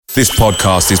This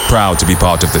podcast is proud to be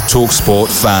part of the TalkSport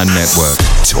Fan Network.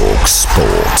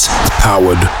 TalkSport.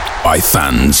 Powered by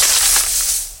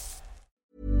fans.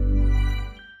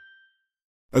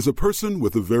 As a person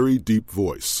with a very deep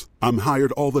voice, I'm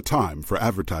hired all the time for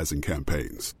advertising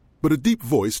campaigns. But a deep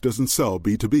voice doesn't sell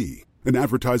B2B. And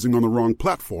advertising on the wrong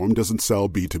platform doesn't sell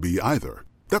B2B either.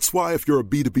 That's why if you're a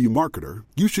B2B marketer,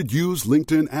 you should use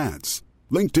LinkedIn ads.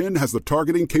 LinkedIn has the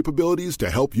targeting capabilities to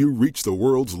help you reach the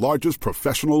world's largest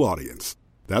professional audience.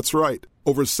 That's right,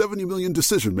 over 70 million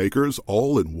decision makers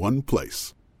all in one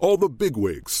place. All the big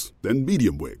wigs, then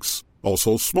medium wigs,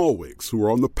 also small wigs who are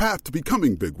on the path to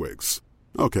becoming big wigs.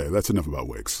 Okay, that's enough about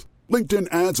wigs. LinkedIn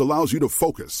ads allows you to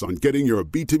focus on getting your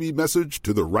B2B message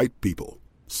to the right people.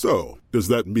 So, does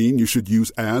that mean you should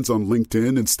use ads on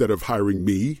LinkedIn instead of hiring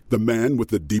me, the man with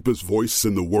the deepest voice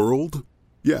in the world?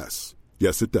 Yes.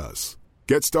 Yes, it does.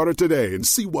 Get started today and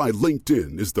see why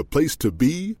LinkedIn is the place to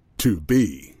be to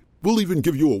be. We'll even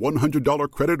give you a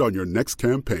 $100 credit on your next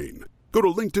campaign. Go to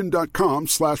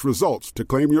linkedin.com/results to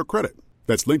claim your credit.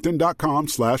 That's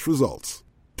linkedin.com/results.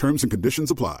 Terms and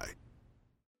conditions apply.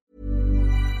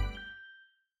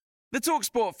 The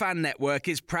TalkSport Fan Network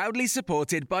is proudly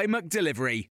supported by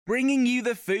McDelivery, bringing you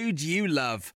the food you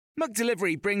love.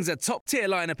 McDelivery brings a top-tier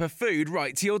lineup of food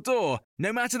right to your door.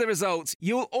 No matter the result,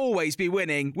 you'll always be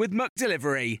winning with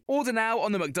McDelivery. Order now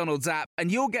on the McDonald's app and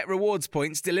you'll get rewards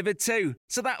points delivered too.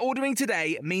 So that ordering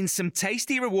today means some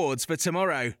tasty rewards for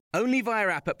tomorrow. Only via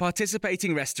app at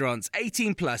participating restaurants.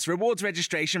 18 plus. Rewards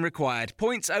registration required.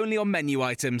 Points only on menu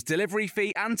items. Delivery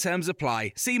fee and terms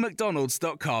apply. See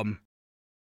mcdonalds.com.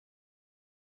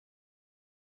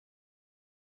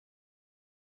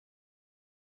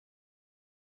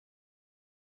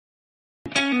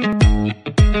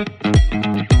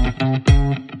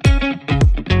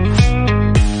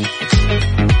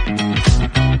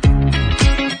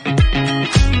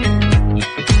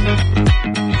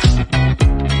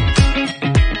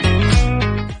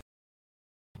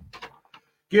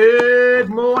 Good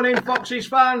morning, Foxes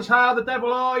fans. How the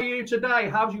devil are you today?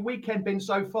 How's your weekend been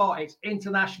so far? It's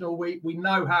International Week. We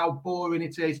know how boring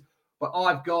it is, but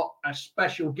I've got a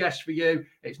special guest for you.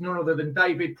 It's none other than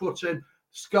David Prutton,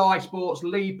 Sky Sports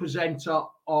lead presenter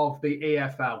of the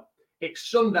EFL.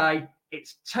 It's Sunday.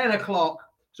 It's 10 o'clock,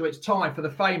 so it's time for the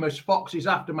famous Foxes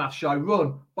Aftermath show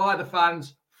run by the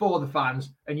fans, for the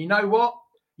fans. And you know what?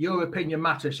 Your opinion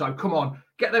matters, so come on.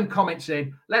 Get them comments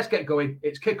in. Let's get going.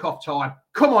 It's kick-off time.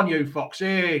 Come on, you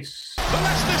Foxes. The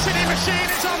Leicester City machine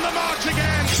is on the march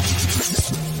again.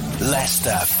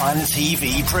 Leicester Fan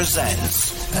TV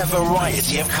presents a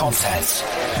variety of content,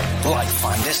 like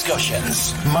fan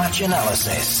discussions, match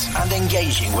analysis, and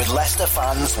engaging with Leicester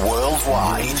fans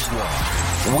worldwide.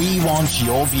 We want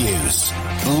your views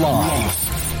live.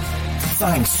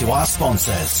 Thanks to our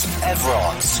sponsors,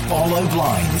 Everard's, Follow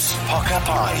Blinds, Pocker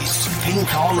Pies, Pink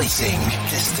Car Leasing,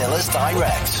 Distillers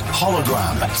Direct,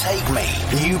 Hologram, Take Me,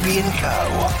 Newbie & Co,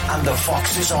 and the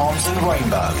Foxes Arms and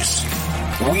Rainbows.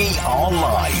 We are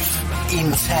live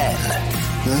in 10,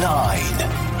 9,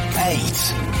 8,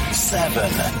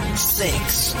 7,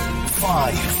 6,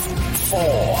 5,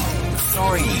 4,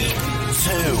 3,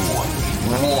 2,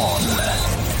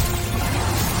 1.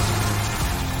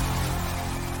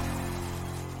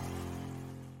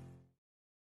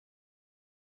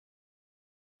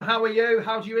 How are you?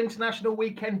 How's your international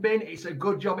weekend been? It's a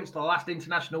good job. It's the last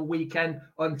international weekend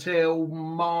until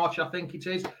March, I think it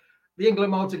is. The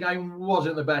England-Malta game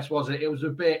wasn't the best, was it? It was a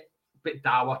bit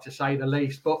dour, to say the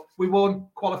least. But we won,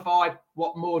 qualified.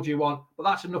 What more do you want? But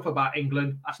that's enough about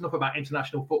England. That's enough about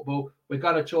international football. We're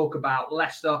going to talk about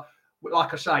Leicester.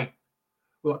 Like I say,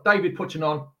 we've got David Prutton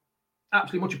on.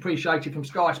 Absolutely much appreciated from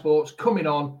Sky Sports coming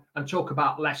on and talk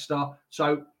about Leicester.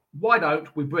 So why don't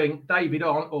we bring David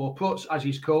on, or Pruts, as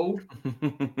he's called.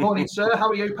 Morning, sir. How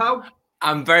are you, pal?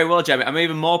 I'm very well, Jamie. I'm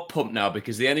even more pumped now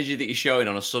because the energy that you're showing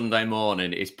on a Sunday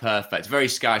morning is perfect. Very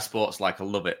Sky Sports-like. I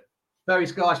love it. Very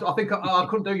Sky Sports. I think I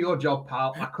couldn't do your job,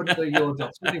 pal. I couldn't do your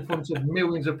job. Sitting in front of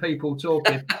millions of people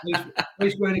talking. At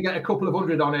least we're going to get a couple of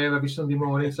hundred on here every Sunday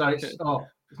morning, so it's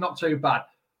not too bad.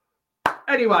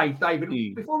 Anyway, David,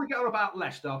 before we get on about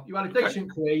Leicester, you had a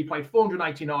decent career. You played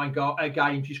 489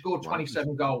 games. You scored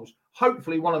 27 goals.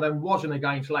 Hopefully, one of them wasn't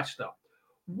against Leicester.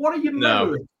 What are your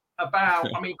memories about?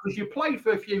 I mean, because you played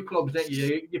for a few clubs, didn't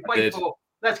you? You played for,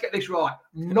 let's get this right,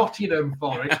 Nottingham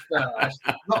Forest first.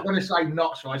 I'm not going to say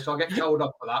Notts, right, so I'll get told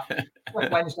off for that.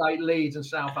 Wednesday, Leeds and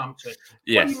Southampton.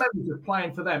 Yes. What are your memories of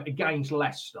playing for them against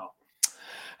Leicester?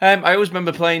 I always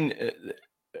remember playing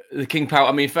the King Power,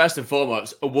 I mean, first and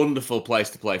foremost, a wonderful place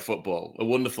to play football, a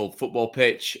wonderful football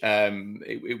pitch.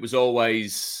 It was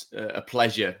always a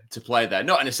pleasure to play there.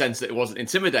 Not in a sense that it wasn't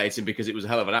intimidating, because it was a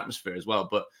hell of an atmosphere as well.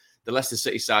 But the Leicester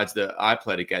City sides that I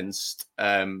played against,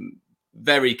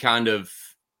 very kind of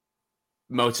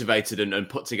motivated and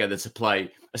put together to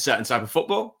play a certain type of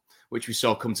football, which we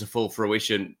saw come to full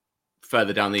fruition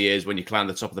further down the years when you climb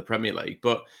the top of the Premier League.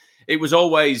 But it was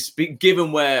always,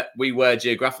 given where we were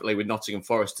geographically with Nottingham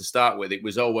Forest to start with, it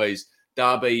was always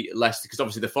Derby, Leicester, because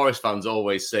obviously the Forest fans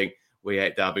always sing, "We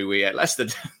hate Derby, we hate Leicester,"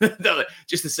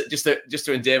 just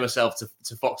to endear myself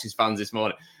to Fox's fans this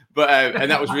morning. But and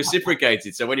that was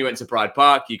reciprocated. So when you went to Pride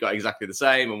Park, you got exactly the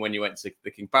same, and when you went to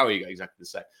the King Power, you got exactly the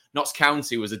same. Notts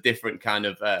County was a different kind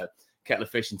of kettle of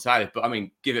fish entirely. But I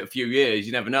mean, give it a few years,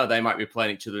 you never know, they might be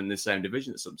playing each other in the same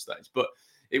division at some stage. But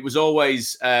it was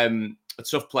always a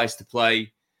tough place to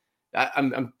play.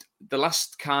 The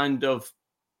last kind of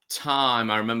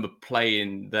time I remember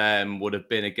playing them would have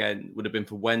been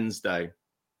for Wednesday.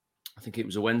 I think it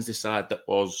was a Wednesday side that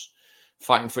was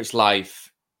fighting for its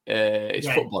life. It's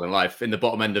football in life in the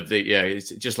bottom end of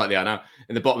it's just like they are now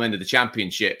in the bottom end of the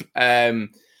championship. And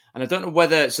I don't know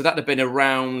whether, so that'd have been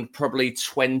around probably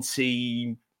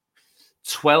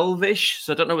 2012-ish.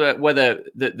 So I don't know whether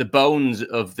the bones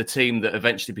of the team that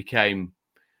eventually became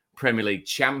Premier League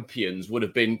champions would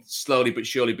have been slowly but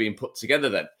surely being put together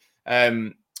then.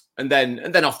 And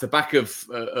then off the back of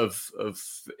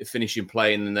finishing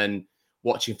playing and then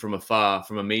watching from afar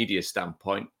from a media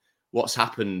standpoint, what's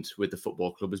happened with the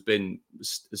football club has been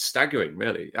staggering,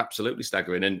 really, absolutely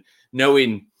staggering. And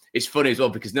knowing, it's funny as well,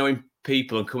 because knowing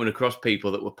people and coming across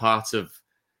people that were part of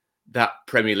that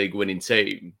Premier League winning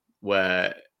team,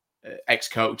 where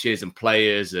ex-coaches and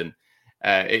players and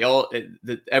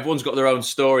everyone's got their own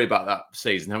story about that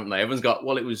season, haven't they? Everyone's got,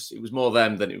 well, it was more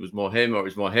them than it was more him, or it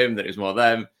was more him than it was more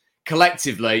them.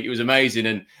 Collectively, it was amazing.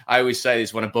 And I always say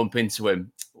this when I bump into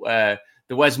him,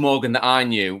 the Wes Morgan that I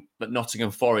knew at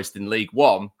Nottingham Forest in League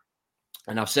One,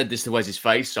 and I've said this to Wes's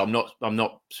face, so I'm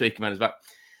not speaking on his back.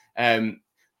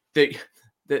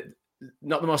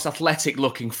 Not the most athletic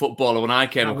looking footballer when I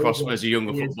came across him as a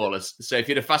younger footballer. So if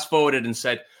you'd have fast forwarded and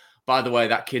said, by the way,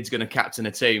 that kid's going to captain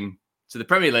a team to the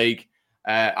Premier League,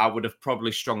 I would have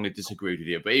probably strongly disagreed with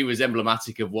you. But he was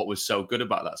emblematic of what was so good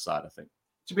about that side, I think.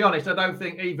 To be honest, I don't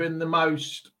think even the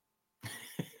most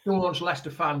staunch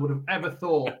Leicester fan would have ever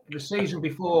thought the season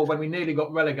before, when we nearly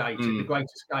got relegated, the Great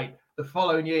Escape, the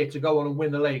following year to go on and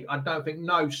win the league. I don't think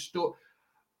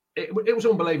it was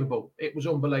unbelievable. It was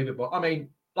unbelievable. I mean,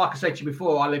 like I said to you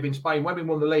before, I live in Spain. When we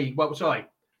won the league,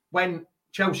 when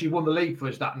Chelsea won the league for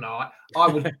us that night, I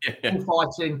was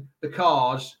all fighting the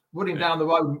cars, running down the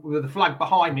road with the flag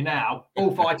behind me now,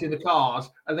 all fighting the cars,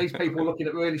 and these people looking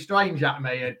at really strange at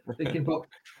me and thinking, but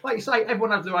like you say,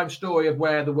 everyone has their own story of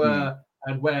where they were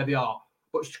and where they are.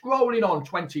 But scrolling on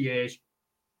 20 years,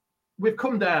 we've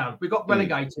come down. We got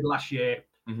relegated last year.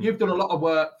 Mm-hmm. You've done a lot of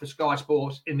work for Sky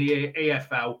Sports in the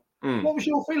EFL. What was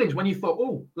your feelings when you thought,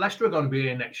 oh, Leicester are going to be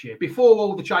here next year? Before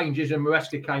all the changes and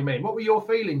Maresca came in, what were your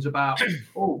feelings about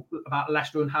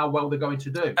Leicester and how well they're going to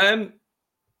do?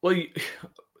 Well,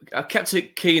 I kept a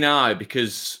keen eye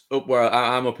because up where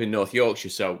I'm up in North Yorkshire,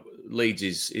 so Leeds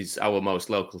is our most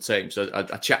local team. So I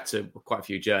chat to quite a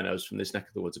few journos from this neck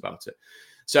of the woods about it.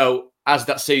 So as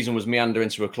that season was meandering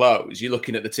to a close, you're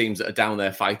looking at the teams that are down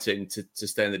there fighting to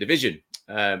stay in the division.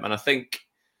 And I think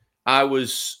I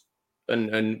was...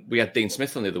 And we had Dean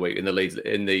Smith on the other week in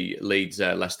the Leeds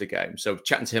Leicester game. So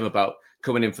chatting to him about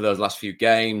coming in for those last few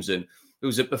games, and there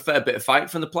was a fair bit of fight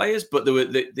from the players, but there were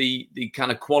the kind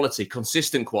of quality,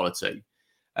 consistent quality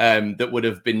that would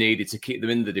have been needed to keep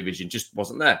them in the division just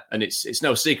wasn't there. And it's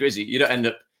no secret, is it? You don't end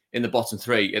up in the bottom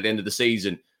three at the end of the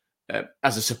season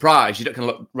as a surprise. You don't kind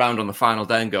of look round on the final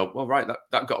day and go, well, right,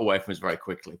 that got away from us very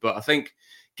quickly. But I think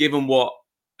given what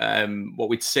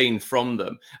we'd seen from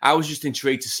them, I was just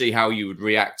intrigued to see how you would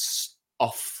react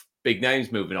off big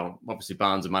names moving on. Obviously,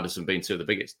 Barnes and Maddison being two of the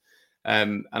biggest.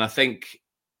 And I think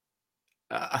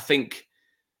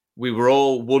we were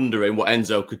all wondering what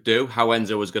Enzo could do, how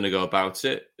Enzo was going to go about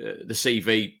it. The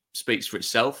CV speaks for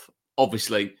itself.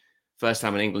 Obviously, first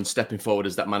time in England, stepping forward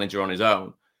as that manager on his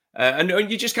own. And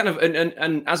you just kind of,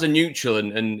 and as a neutral,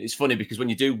 and it's funny because when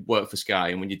you do work for Sky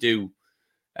and when you do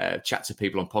chat to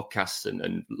people on podcasts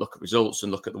and look at results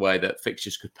and look at the way that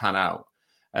fixtures could pan out.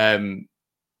 There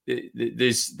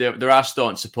are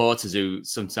staunch supporters who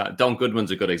sometimes, Don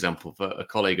Goodman's a good example for a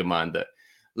colleague of mine, that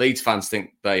Leeds fans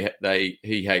think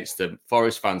he hates them.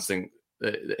 Forest fans think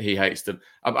that he hates them.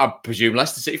 I presume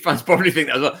Leicester City fans probably think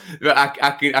that as well. But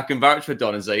I can vouch for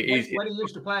Don and say when he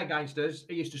used to play against us,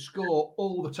 he used to score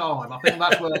all the time. I think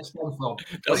that's where it comes from.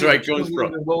 That's where it comes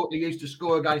from. He used to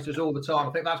score against us all the time.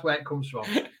 I think that's where it comes from.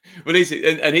 Well,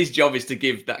 and his job is to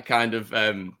give that kind of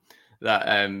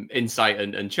insight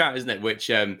and chat, isn't it? Which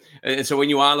and so when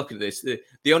you are looking at this,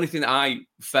 the only thing that I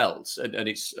felt, and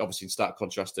it's obviously in stark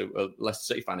contrast to a Leicester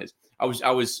City fan, is I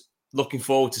was looking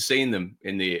forward to seeing them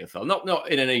in the EFL,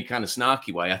 not in any kind of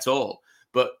snarky way at all,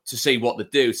 but to see what they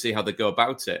do, see how they go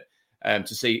about it,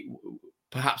 to see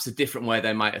perhaps a different way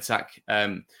they might attack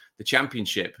the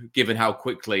Championship, given how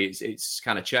quickly it's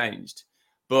kind of changed.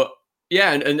 But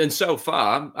yeah, and so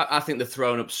far, I think they've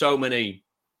thrown up so many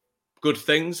good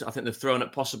things. I think they've thrown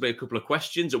up possibly a couple of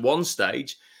questions at one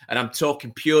stage, and I'm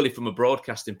talking purely from a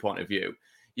broadcasting point of view.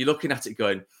 You're looking at it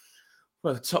going,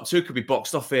 well, the top two could be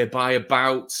boxed off here by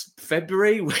about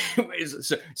February.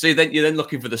 so you're then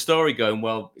looking for the story going,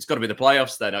 well, it's got to be the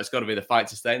playoffs then. It's got to be the fight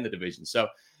to stay in the division. So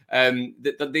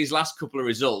these last couple of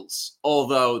results,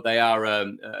 although they are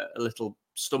a little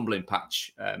stumbling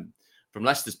patch from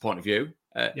Leicester's point of view,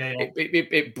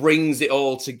 it brings it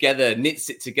all together, knits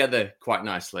it together quite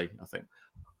nicely, I think.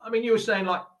 I mean, you were saying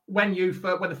like when they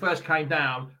first came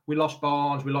down, we lost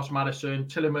Barnes, we lost Maddison,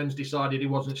 Tillemans decided he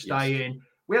wasn't staying. Yes.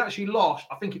 We actually lost,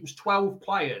 I think it was 12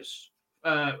 players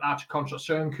out of contract.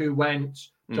 Sernku went,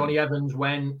 Johnny Evans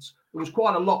went. There was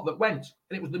quite a lot that went.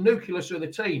 And it was the nucleus of the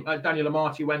team. Daniel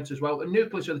Amati went as well, the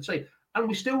nucleus of the team. And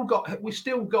we still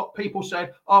got people saying,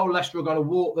 oh, Leicester are going to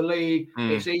walk the league.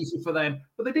 It's easy for them.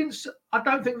 But they didn't, I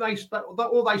don't think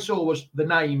all they saw was the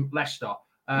name Leicester.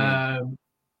 And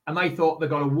they thought they're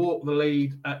going to walk the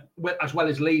lead as well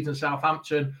as Leeds and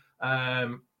Southampton,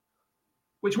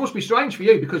 which must be strange for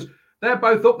you because they're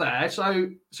both up there, so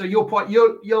you're like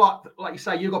you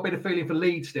say, you've got a bit of feeling for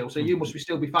Leeds still. So you must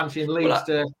still be fancying Leeds.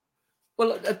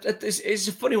 Well, it's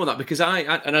a funny one that because I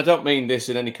don't mean this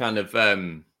in any kind of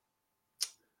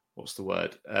what's the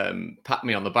word? Pat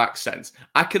me on the back sense.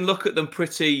 I can look at them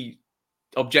pretty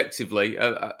objectively.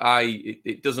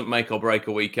 It doesn't make or break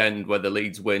a weekend whether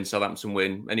Leeds win, Southampton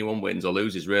win, anyone wins or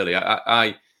loses. Really,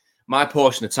 my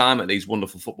portion of time at these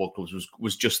wonderful football clubs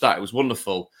was just that. It was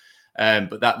wonderful.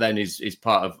 But that then is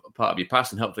part of your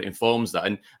past and hopefully informs that.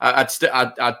 And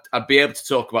I'd be able to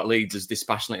talk about Leeds as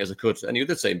dispassionately as I could any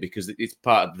other team because it's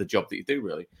part of the job that you do,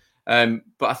 really.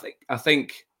 But I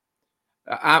think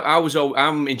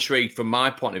I'm intrigued from my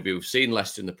point of view of seeing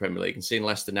Leicester in the Premier League and seeing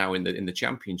Leicester now in the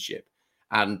Championship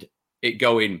and it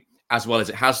going as well as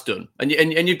it has done. And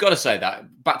you've got to say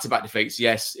that back-to-back defeats.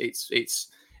 Yes, it's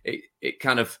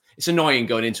annoying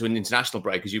going into an international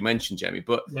break, as you mentioned, Jamie.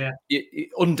 But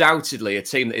undoubtedly, a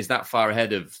team that is that far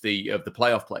ahead of the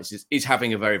playoff places is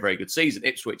having a very, very good season.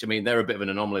 Ipswich, I mean, they're a bit of an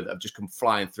anomaly that have just come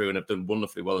flying through and have done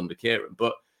wonderfully well under Kieran.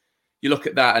 But you look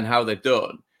at that and how they've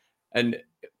done, and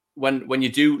when you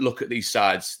do look at these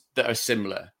sides that are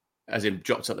similar, as in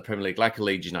dropped out the Premier League, like a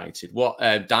Leeds United, what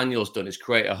Daniel's done is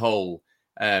create a whole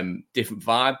different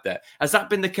vibe there. Has that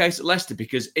been the case at Leicester?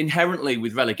 Because inherently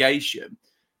with relegation,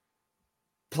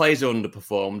 players are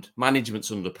underperformed,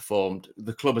 management's underperformed,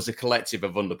 the club as a collective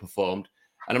have underperformed.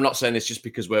 And I'm not saying this just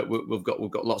because we've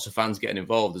got lots of fans getting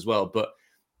involved as well, but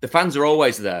the fans are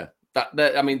always there.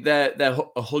 They're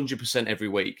 100% every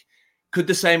week. Could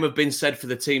the same have been said for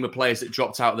the team of players that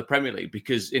dropped out of the Premier League?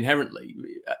 Because inherently,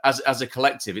 as a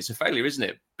collective, it's a failure, isn't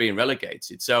it, being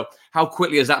relegated? So how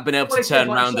quickly has that been able to turn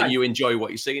around that you enjoy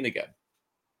what you're seeing again?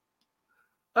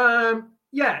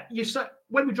 Yeah, you said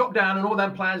when we dropped down and all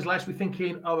them players left, we're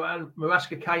thinking, oh, and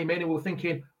Maraska came in and we were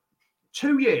thinking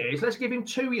 2 years, let's give him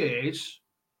 2 years.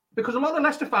 Because a lot of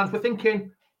Leicester fans were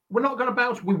thinking, we're not going to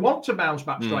bounce. We want to bounce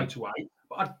back straight away.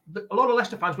 But a lot of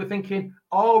Leicester fans were thinking,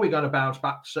 are we going to bounce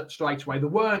back straight away? They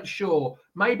weren't sure.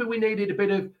 Maybe we needed a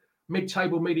bit of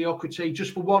mid-table mediocrity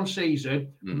just for one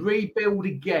season, rebuild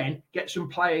again, get some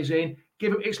players in.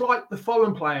 It's like the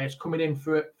foreign players coming in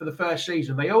for the first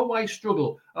season. They always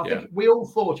struggle. I think we all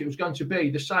thought it was going to be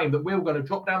the same, that we were going to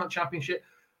drop down the Championship.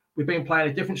 We've been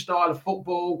playing a different style of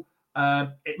football.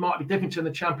 It might be different in the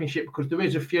Championship because there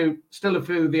is still a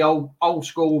few of the old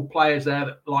school players there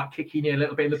that like kicking you a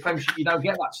little bit. In the Premiership, you don't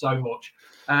get that so much.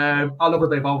 I love a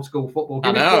bit of old school football.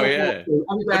 I know, yeah.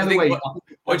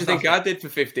 What do you think I did for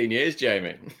 15 years,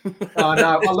 Jamie? I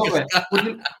know, I love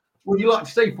it. Would you like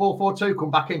to see 4-4-2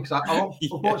 come back in? Because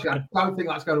unfortunately, I don't think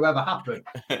that's going to ever happen.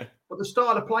 But the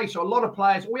style of play, so a lot of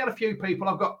players, we had a few people,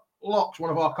 I've got Locks, one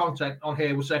of our content on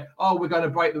here, will say, oh, we're going to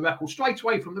break the record. Straight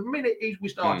away from the minute we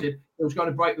started, it was going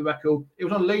to break the record. It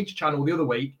was on Leeds channel the other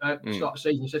week, start of the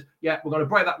season. He says, yeah, we're going to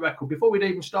break that record before we'd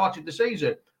even started the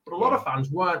season. But a lot of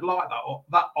fans weren't like that or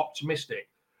that optimistic.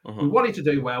 Uh-huh. We wanted to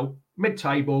do well,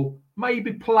 mid-table,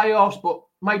 maybe playoffs, but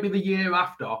maybe the year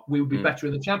after we would be better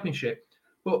in the Championship.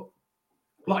 But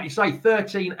like you say,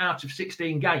 13 out of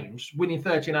 16 games, winning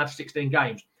 13 out of 16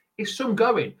 games is some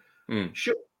going.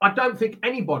 I don't think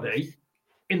anybody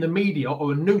in the media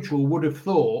or a neutral would have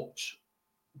thought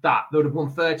that they would have won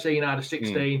 13 out of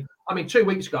 16. I mean, 2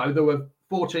 weeks ago, there were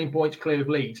 14 points clear of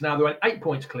Leeds. Now they're at 8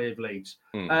 points clear of Leeds.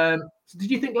 So did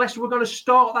you think Leicester were going to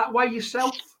start that way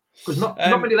yourself? Because not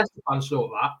many Leicester fans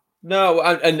thought that. No,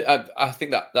 and I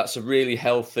think that's a really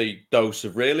healthy dose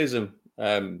of realism.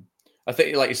 I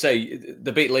think, like you say,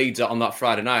 they beat Leeds on that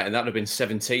Friday night, and that would have been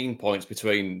 17 points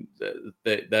between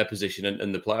their position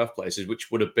and the playoff places, which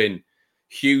would have been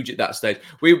huge at that stage.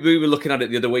 We were looking at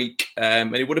it the other week,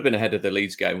 and it would have been ahead of the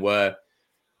Leeds game, where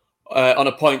on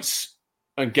a points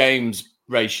and games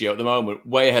ratio at the moment,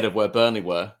 way ahead of where Burnley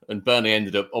were, and Burnley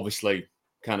ended up obviously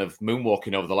kind of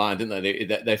moonwalking over the line, didn't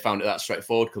they? They found it that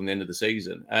straightforward come the end of the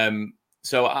season.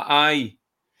 So I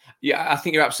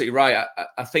think you're absolutely right.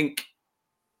 I think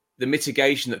the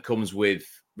mitigation that comes with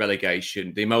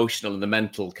relegation, the emotional and the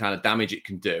mental kind of damage it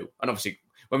can do, and obviously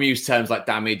when we use terms like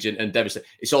damage and devastation,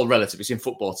 it's all relative. It's in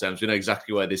football terms. We know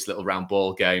exactly where this little round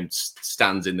ball game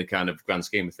stands in the kind of grand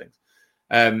scheme of things.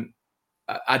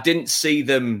 I didn't see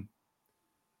them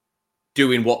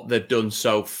doing what they've done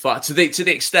so far to the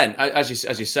extent, as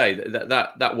you say,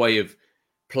 that way of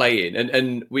playing.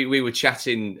 And we were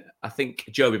chatting. I think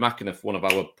Joby McAnuff, one of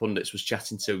our pundits, was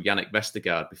chatting to Yannick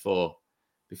Vestergaard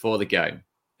before the game,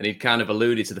 and he'd kind of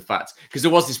alluded to the fact, because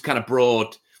there was this kind of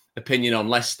broad opinion on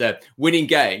Leicester winning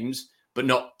games but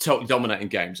not totally dominating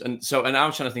games, and I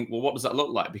was trying to think, well, what does that look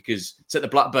like? Because take the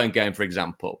Blackburn game, for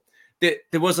example, there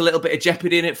was a little bit of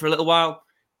jeopardy in it for a little while.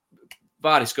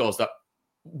 Vardy scores that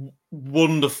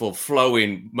wonderful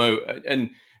flowing and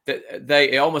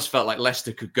it almost felt like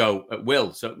Leicester could go at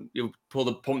will. So you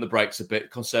pump the brakes a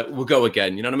bit, we'll go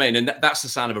again. You know what I mean? And that's the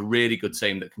sign of a really good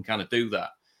team that can kind of do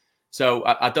that. So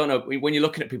I don't know, when you're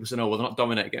looking at people saying, "Oh, well, they're not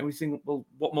dominating games," we think, well,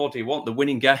 what more do you want? They're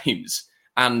winning games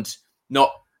and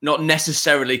not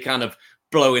necessarily kind of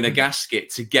blowing a gasket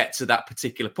to get to that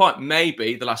particular point.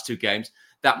 Maybe the last two games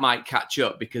that might catch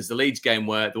up, because the Leeds game,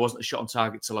 where there wasn't a shot on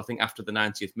target till I think after the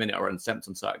 90th minute, or an attempt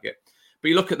on target. But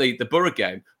you look at the Borough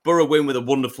game, Borough win with a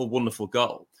wonderful, wonderful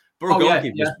goal.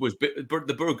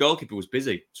 The Borough goalkeeper was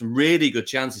busy. Some really good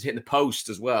chances, hitting the post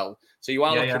as well. So you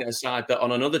are looking at a side that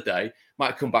on another day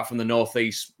might come back from the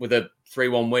northeast with a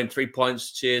 3-1 win, 3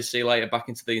 points. Cheers, see you later, back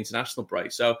into the international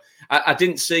break. So I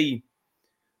didn't see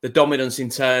the dominance in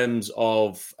terms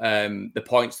of the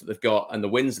points that they've got and the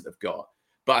wins that they've got.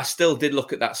 But I still did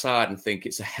look at that side and think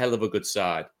it's a hell of a good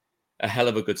side. A hell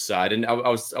of a good side. And I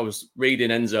was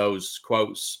reading Enzo's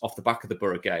quotes off the back of the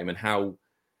Borough game and how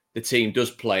the team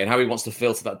does play and how he wants to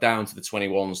filter that down to the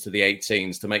 21s, to the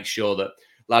 18s, to make sure that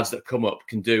lads that come up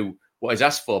can do what he's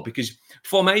asked for. Because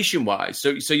formation-wise,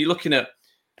 so you're looking at,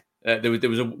 there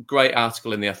was a great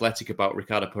article in The Athletic about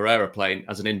Ricardo Pereira playing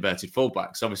as an inverted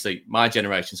fullback. So obviously my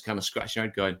generation's kind of scratching their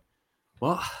head going,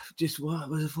 what?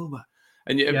 Where's a fullback?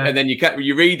 And then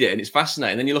you read it and it's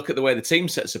fascinating. Then you look at the way the team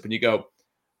sets up and you go,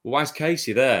 well, why is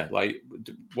Casey there? Like,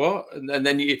 what? And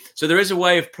then so there is a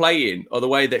way of playing, or the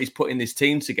way that he's putting this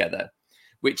team together,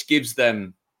 which gives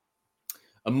them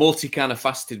a multi kind of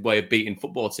faceted way of beating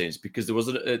football teams. Because there was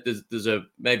there's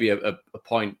maybe a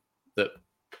point that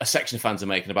a section of fans are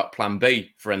making about Plan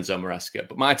B for Enzo Maresca.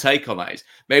 But my take on that is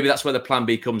maybe that's where the Plan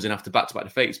B comes in after back-to-back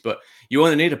defeats. But you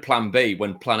only need a Plan B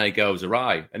when Plan A goes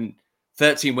awry. And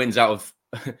 13 wins out of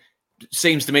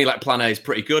seems to me like Plan A is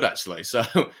pretty good, actually. So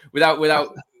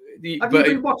without. You've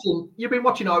been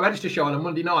watching our Register show on a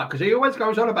Monday night, because he always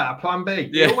goes on about a Plan B.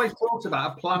 He always talks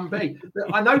about a Plan B.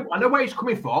 I know where he's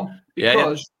coming from,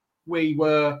 because we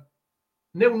were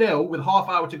 0-0 with half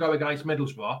hour to go against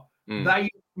Middlesbrough.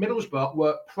 Middlesbrough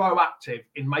were proactive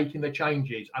in making the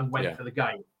changes and went for the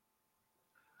game.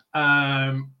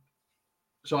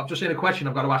 So I've just seen a question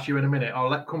I've got to ask you in a minute.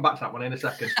 I'll come back to that one in a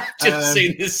second. Just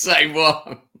seen the same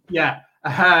one. Yeah.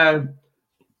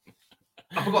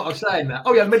 I forgot what I was saying there.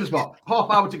 Oh, yeah, Middlesbrough.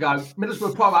 Half hour to go.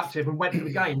 Middlesbrough proactive and went to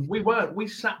the game. We weren't. We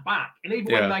sat back. And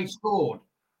even when they scored,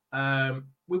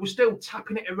 we were still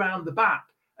tapping it around the back.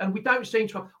 And we don't seem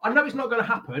to. I know it's not going to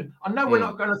happen. I know we're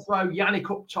not going to throw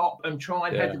Yannick up top and try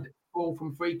and head the ball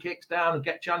from free kicks down and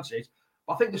get chances.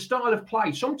 But I think the style of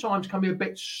play sometimes can be a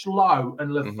bit slow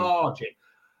and lethargic.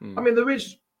 I mean, there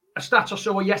is a stat I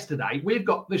saw yesterday.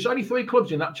 There's only 3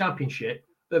 clubs in that championship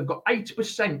that have got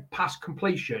 80% pass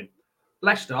completion.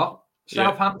 Leicester,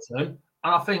 Southampton, and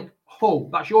I think Hull.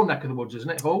 That's your neck of the woods, isn't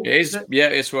it, Hull? It is. Yeah,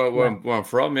 it's where I'm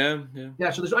from. Yeah.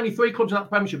 Yeah. So there's only 3 clubs in that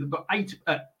Premiership that've got 8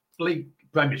 league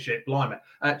Premiership, blimey,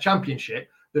 Championship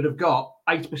that have got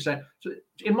 8%. So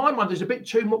in my mind, there's a bit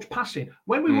too much passing.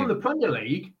 When we won the Premier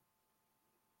League,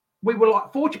 we were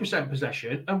like 40%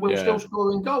 possession, and we were still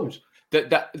scoring goals.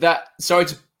 That sorry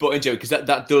to butt into it, because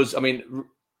that does. I mean,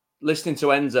 listening to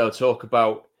Enzo talk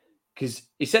about, because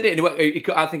he said it anyway.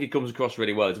 I think it comes across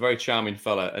really well. He's a very charming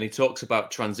fella, and he talks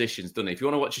about transitions, doesn't he? If you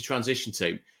want to watch a transition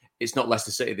team, it's not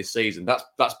Leicester City this season.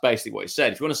 That's basically what he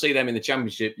said. If you want to see them in the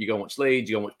Championship, you go and watch Leeds,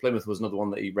 you go and watch Plymouth, was another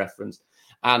one that he referenced.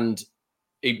 And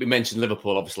he mentioned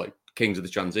Liverpool, obviously, kings of the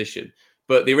transition.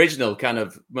 But the original kind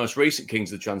of most recent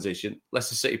kings of the transition,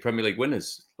 Leicester City Premier League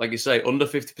winners. Like you say, under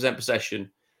 50%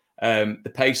 possession,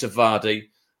 the pace of Vardy,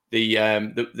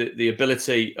 the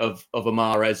ability of a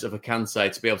Mahrez, of a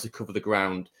Kante to be able to cover the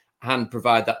ground and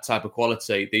provide that type of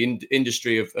quality, the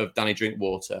industry of Danny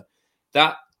Drinkwater,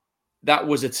 that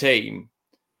was a team,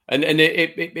 and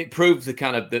it proved the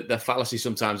kind of the fallacy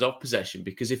sometimes of possession,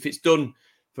 because if it's done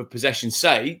for possession's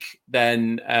sake,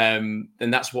 then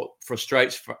that's what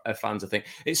frustrates fans. I think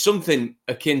it's something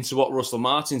akin to what Russell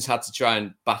Martin's had to try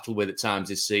and battle with at times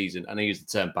this season, and I use the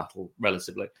term battle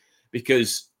relatively,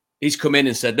 because he's come in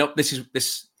and said, "No,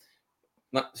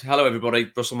 hello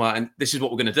everybody, Russell Martin, this is what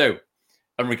we're going to do,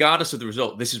 and regardless of the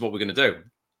result, this is what we're going to do."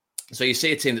 So you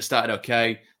see a team that started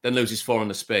okay, then loses 4 on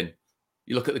the spin.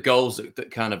 You look at the goals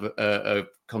that kind of are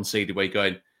conceded, where you're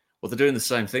going, well, they're doing the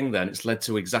same thing then. It's led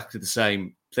to exactly the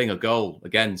same thing, a goal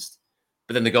against.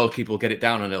 But then the goalkeeper will get it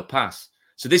down and he'll pass.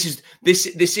 So this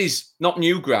is not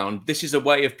new ground. This is a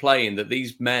way of playing that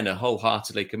these men are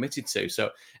wholeheartedly committed to. So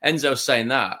Enzo's saying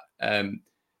that.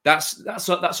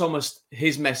 That's almost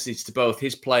his message to both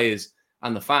his players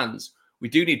and the fans. We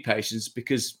do need patience,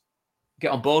 because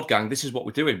get on board, gang. This is what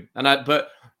we're doing.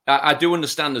 But I do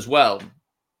understand as well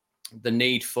the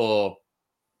need for,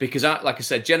 because like I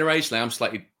said, generationally, I'm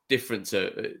slightly different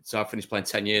so I finished playing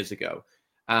 10 years ago.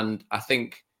 And I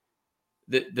think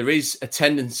that there is a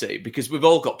tendency, because we've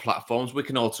all got platforms, we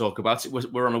can all talk about it.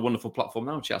 We're on a wonderful platform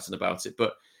now chatting about it.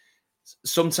 But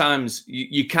sometimes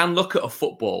you can look at a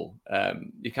football,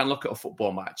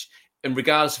 match, and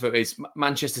regardless of it is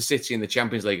Manchester City in the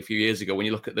Champions League a few years ago, when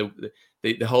you look at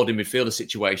the holding midfielder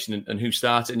situation and who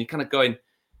started, and you're kind of going,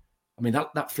 I mean,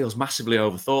 that feels massively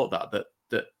overthought. That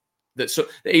so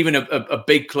even a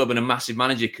big club and a massive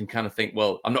manager can kind of think,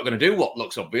 well, I'm not going to do what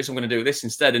looks obvious. I'm going to do this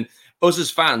instead. And us as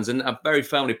fans, and I've very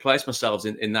firmly placed myself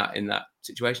in that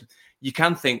situation, you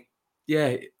can think,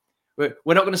 yeah, we're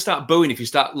not going to start booing if you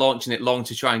start launching it long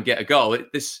to try and get a goal.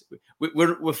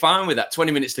 We're fine with that.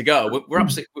 20 minutes to go.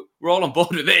 We're all on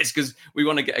board with this because we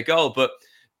want to get a goal. But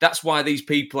that's why these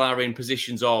people are in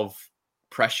positions of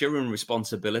pressure and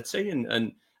responsibility,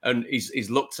 and he's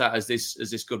looked at as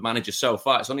this good manager so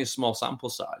far. It's only a small sample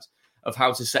size of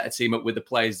how to set a team up with the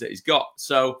players that he's got.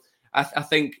 So I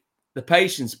think the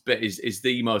patience bit is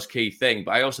the most key thing.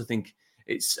 But I also think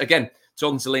it's, again,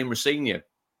 talking to Liam Rosenior,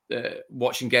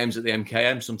 watching games at the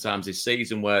MKM sometimes this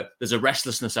season where there's a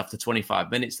restlessness after 25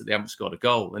 minutes that they haven't scored a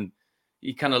goal. And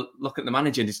you kind of look at the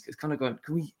manager and he's kind of going,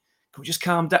 can we just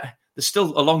calm down? There's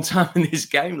still a long time in this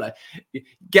game. Like,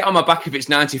 get on my back if it's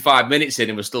 95 minutes in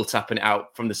and we're still tapping it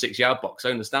out from the 6-yard box.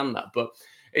 I understand that. But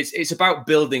it's about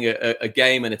building a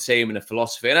game and a team and a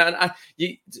philosophy. And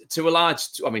to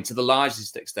the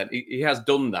largest extent, he has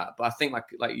done that. But I think,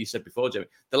 like you said before, Jamie,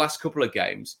 the last couple of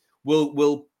games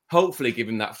will hopefully give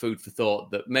him that food for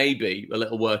thought, that maybe a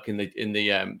little work in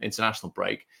the international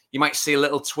break, you might see a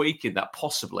little tweak in that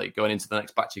possibly going into the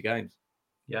next batch of games.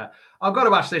 Yeah, I've got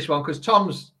to ask this one because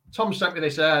Tom sent me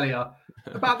this earlier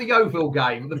about the Yeovil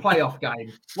game, the playoff game.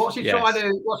 What's he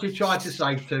trying to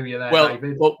say to you there,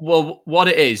 David? Well, what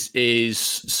it is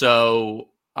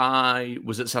so I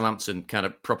was at Southampton, kind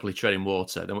of properly treading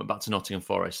water. Then went back to Nottingham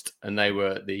Forest, and they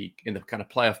were in the kind of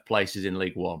playoff places in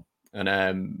League One.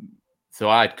 And so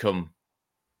I'd come,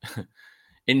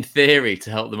 in theory,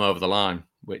 to help them over the line,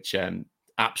 which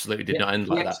absolutely did not end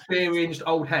like that. Experienced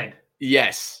old head.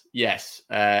 Yes.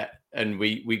 And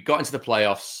we got into the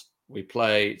playoffs. We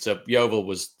played. So Yeovil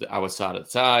was our side of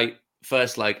the tie.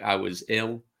 First leg, I was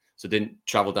ill, so didn't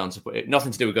travel down to put it.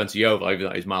 Nothing to do with going to Yeovil, even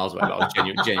though he's miles away. But I was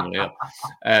genuinely ill.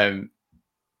 And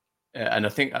I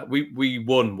think we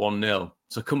won 1-0.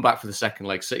 So come back for the second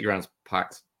leg. City ground's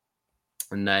packed,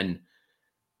 and then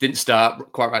didn't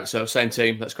start quite right. So same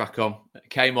team. Let's crack on.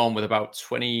 Came on with about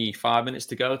 25 minutes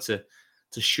to go to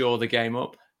shore the game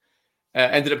up.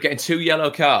 Ended up getting 2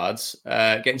 yellow cards,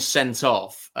 getting sent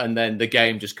off, and then the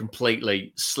game just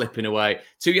completely slipping away.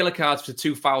 2 yellow cards for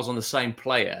 2 fouls on the same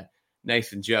player,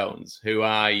 Nathan Jones, who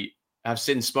I I've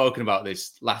since spoken about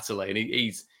this latterly, and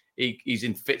he's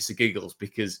in fits of giggles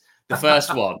because the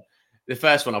first one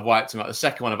I've wiped him out. The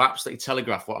second one I've absolutely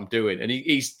telegraphed what I'm doing, and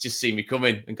he's just seen me come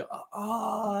in and go,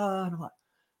 oh, and I'm like,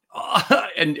 oh,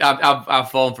 and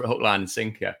I've fallen for a hook, line, and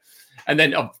sinker, and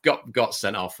then I've got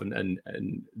sent off, and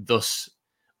thus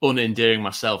unendearing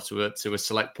myself to a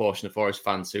select portion of Forest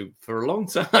fans who, for a long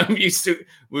time,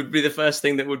 would be the first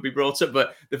thing that would be brought up.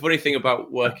 But the funny thing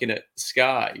about working at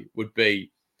Sky would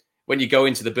be when you go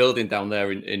into the building down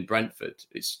there in Brentford,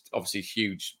 it's obviously a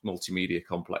huge multimedia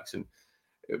complex, and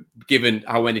given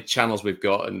how many channels we've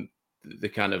got and the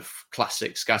kind of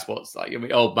classic Sky Sports,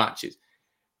 old matches,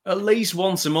 at least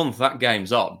once a month that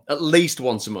game's on. At least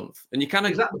once a month, and you kind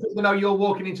of is that you're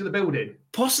walking into the building,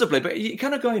 possibly, but you're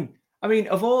kind of going. I mean,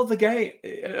 of all the game,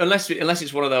 unless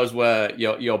it's one of those where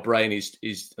your brain is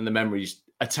and the memory is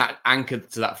anchored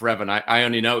to that forever. And I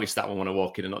only noticed that one when I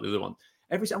walk in and not the other one.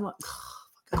 Every time I'm like, oh,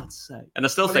 for God's sake. And I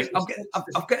still think, I'm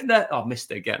getting there. Oh, I missed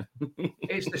it again.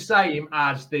 It's the same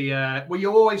as well,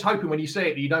 you're always hoping when you see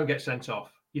it that you don't get sent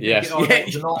off. You think it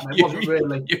was a nightmare. It wasn't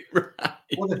really. You're right.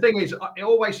 Well, the thing is, it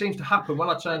always seems to happen when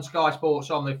I turn Sky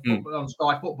Sports on on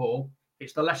Sky Football.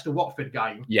 It's the Leicester-Watford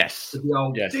game. Yes. With the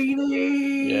old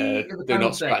Dini. Yeah, do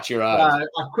not scratch your eyes.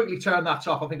 I quickly turned that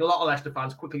off. I think a lot of Leicester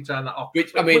fans quickly turned that off.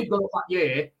 Which, that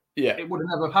year, it would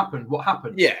have never happened. What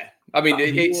happened? Yeah. I mean,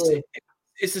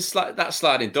 it's that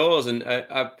sliding doors. And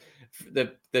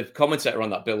the commentator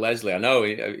on that, Bill Leslie, I know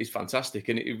he's fantastic.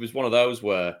 And it was one of those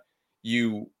where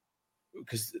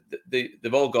because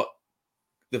they've all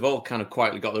kind of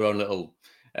quietly got their own little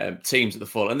teams at the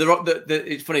full, and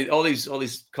it's funny. All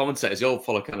these commentators, they all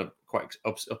follow kind of quite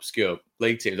obscure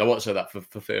league teams. I won't say that for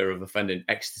fear of offending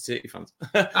Exeter City fans,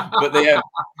 but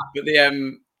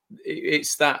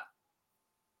it's that,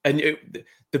 and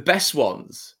the best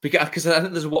ones because I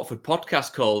think there's a Watford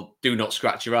podcast called "Do Not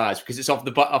Scratch Your Eyes" because it's off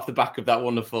the back of that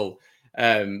wonderful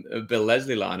Bill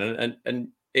Leslie line, and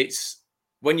it's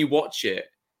when you watch it.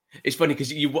 It's funny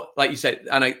because like you said,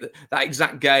 and that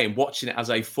exact game, watching it as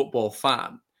a football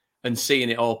fan and seeing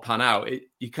it all pan out,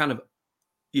 your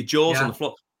jaws on the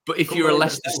floor. But if you're a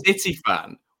Leicester City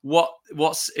fan,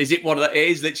 is it one of that? It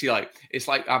is literally like it's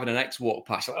like having an ex walk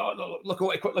past. Like, oh, look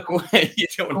away, quick, look away! You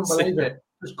don't want to believe it.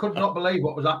 Just could not believe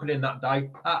what was happening that day.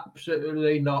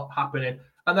 Absolutely not happening.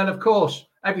 And then, of course,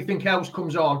 everything else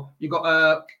comes on. You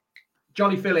got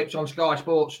Johnny Phillips on Sky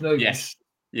Sports News. Yes.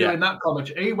 Doing that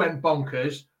commentary, he went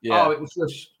bonkers. Yeah. Oh, it was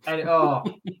just,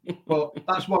 but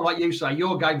that's one like you say.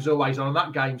 Your game's always on, and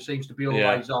that game seems to be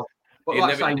always on. But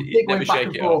like I say, we're going back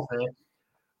and forth here.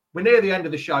 We're near the end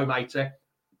of the show, matey.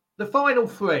 The final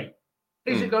three.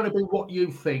 Is it going to be what you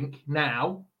think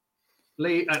now?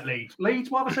 Leeds.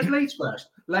 Why have I said Leeds first?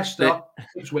 Leicester,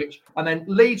 Ipswich, and then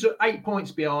Leeds are 8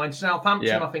 points behind.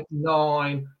 Southampton, I think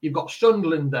 9. You've got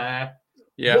Sunderland there.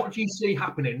 Yeah. What do you see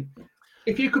happening?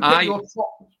 If you could pick your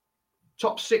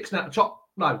top 6 now,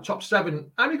 top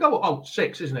 7. How do you go? Oh,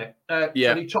 6, isn't it? So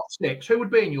the top 6. Who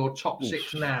would be in your top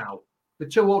 6 now? The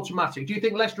 2 automatic. Do you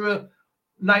think Leicester are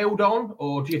nailed on,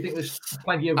 or do you think there's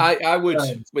plenty of? I would,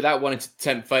 without wanting to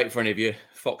tempt fate for any of you,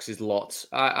 Fox's lot.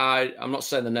 I'm not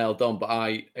saying they're nailed on, but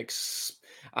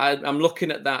I'm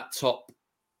looking at that top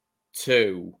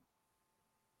 2,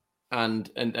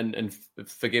 and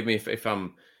forgive me if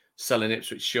I'm selling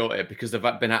Ipswich short here because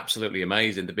they've been absolutely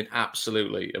amazing. They've been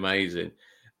absolutely amazing.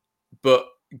 But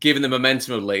given the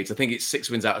momentum of Leeds, I think it's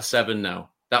 6 wins out of 7 now.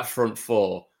 That front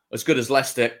 4, as good as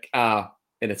Leicester are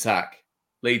in attack,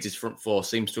 Leeds' front 4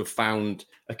 seems to have found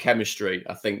a chemistry,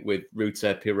 I think, with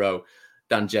Rutte, Pirot,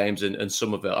 Dan James and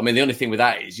Somerville. I mean, the only thing with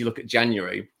that is you look at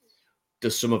January,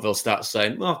 does Somerville start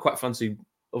saying, well, I quite fancy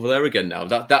over there again now?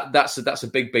 That's a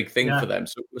big thing for them.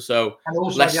 So and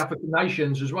also the African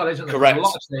nations as well, isn't there? Correct. A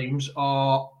lot of teams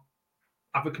are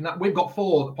African. We've got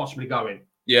 4 that possibly going.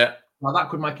 Yeah. Now that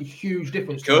could make a huge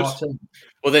difference to our team.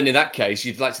 Well, then in that case,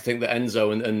 you'd like to think that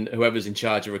Enzo and whoever's in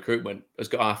charge of recruitment has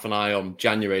got half an eye on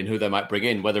January and who they might bring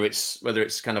in, whether it's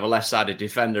kind of a left-sided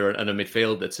defender and a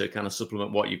midfielder to kind of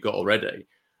supplement what you've got already.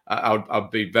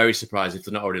 I'd be very surprised if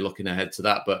they're not already looking ahead to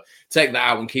that. But take that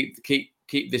out and keep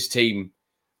this team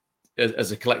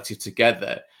as a collective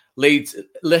together.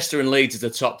 Leicester and Leeds are the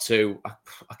top 2.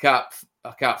 I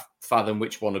can't fathom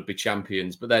which one would be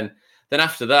champions. But then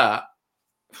after that,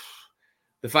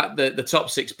 the fact that the top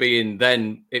 6 being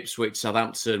then Ipswich,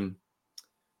 Southampton,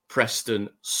 Preston,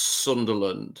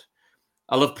 Sunderland.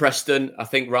 I love Preston. I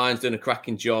think Ryan's doing a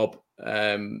cracking job.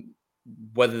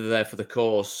 Whether they're there for the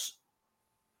course,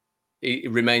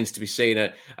 it remains to be seen.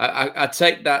 I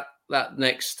take that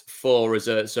next 4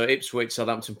 as so Ipswich,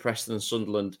 Southampton, Preston and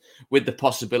Sunderland with the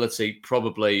possibility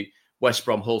probably West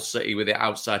Brom, Hull City with the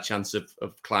outside chance of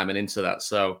climbing into that.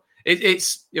 So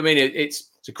it's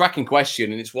a cracking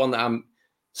question, and it's one that I'm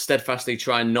steadfastly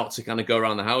trying not to kind of go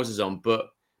around the houses on. But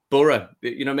Borough,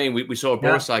 you know what I mean? We saw a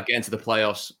Borough side get into the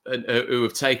playoffs and, who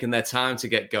have taken their time to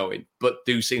get going, but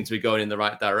do seem to be going in the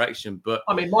right direction. But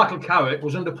I mean, Michael Carrick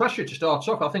was under pressure to start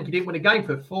off. I think he didn't win a game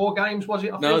for 4 games, was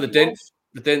it? No, they didn't.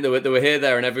 They were here,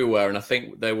 there, and everywhere, and I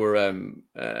think they were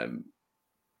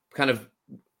kind of.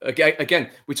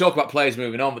 Again, we talk about players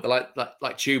moving on, but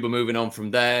like Chuba moving on from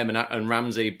them, and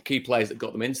Ramsey, key players that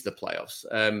got them into the playoffs,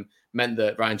 meant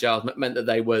that Ryan Giles meant that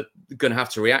they were going to have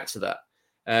to react to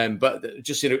that. But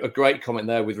just a great comment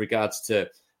there with regards to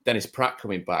Dennis Pratt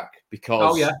coming back,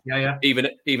 because even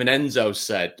Enzo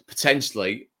said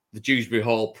potentially the Dewsbury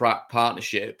Hall Pratt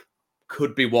partnership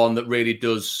could be one that really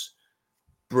does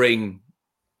bring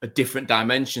a different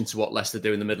dimension to what Leicester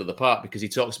do in the middle of the park, because he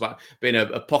talks about being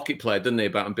a pocket player, doesn't he?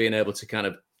 About being able to kind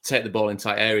of take the ball in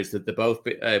tight areas, that they're both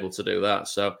able to do that.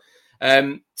 So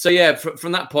yeah,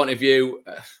 from that point of view,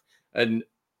 and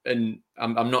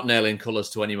I'm not nailing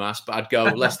colours to any mast, but I'd go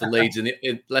Leicester Leeds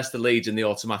in the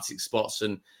automatic spots,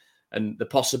 and the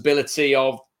possibility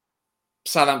of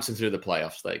Southampton through the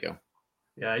playoffs. There you go.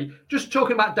 Yeah, just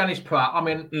talking about Dennis Pratt. I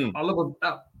mean, I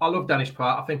love Dennis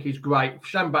Pratt. I think he's great.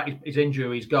 Shame about his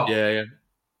injury he's got. Yeah.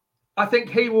 I think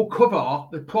he will cover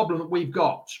the problem that we've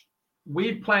got.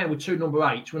 We're playing with 2 number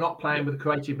 8s. We're not playing with a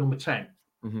creative number 10.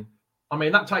 Mm-hmm. I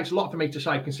mean, that takes a lot for me to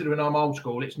say, considering I'm old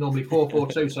school. It's normally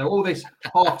 4-4-2. So all this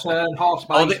half turn, half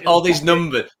space, all these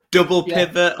numbers, double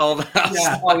pivot, all that.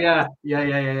 Yeah. Oh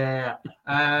yeah.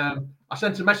 I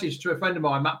sent a message to a friend of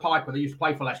mine, Matt Piper, that used to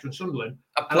play for Leicester and Sunderland.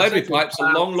 I played with Pipes a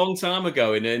long time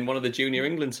ago in one of the junior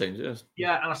England teams. Yes.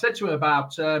 Yeah, and I said to him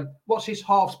about what's his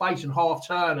half space and half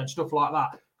turn and stuff like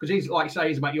that, because he's like you say,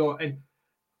 he's about your. And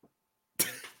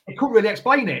he couldn't really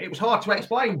explain it. It was hard to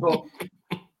explain, but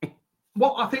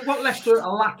what Leicester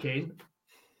are lacking,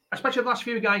 especially the last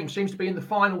few games, seems to be in the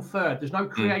final third. There's no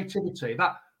creativity.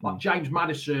 Like James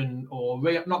Maddison or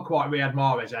not quite Riyad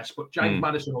Mahrez-esque, but James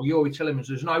Maddison or Yuri Tillemans,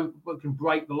 there's no one can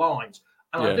break the lines.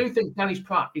 And I do think Dennis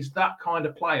Pratt is that kind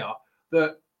of player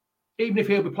that even if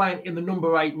he'll be playing in the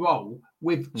number 8 role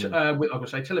with I'm going to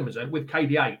say Tillemans with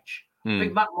KDH, I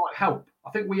think that might help.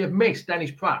 I think we have missed Dennis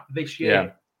Pratt this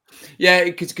year. Yeah,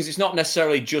 because it's not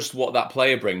necessarily just what that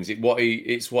player brings;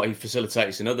 it's what he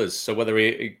facilitates in others. So whether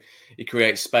he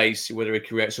creates space, whether he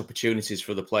creates opportunities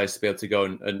for the players to be able to go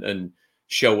and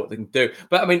show what they can do.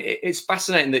 But I mean, it's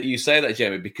fascinating that you say that,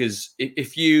 Jamie, because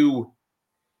if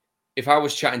I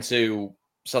was chatting to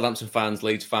Southampton fans,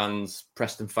 Leeds fans,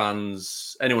 Preston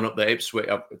fans, anyone up there, Ipswich,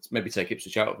 I'd maybe take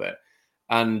Ipswich out of it,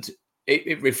 and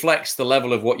it reflects the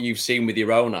level of what you've seen with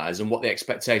your own eyes and what the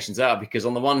expectations are. Because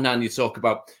on the one hand, you talk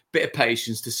about a bit of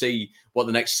patience to see what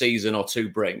the next season or 2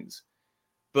 brings,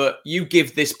 but you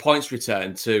give this points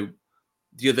return to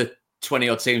the other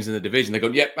 20-odd teams in the division. They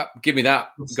go, give me that.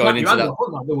 Going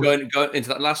into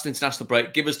that last international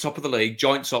break, give us top of the league,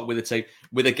 joint top with a team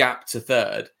with a gap to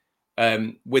third,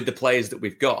 with the players that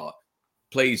we've got.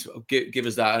 Please give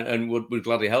us that, and we'd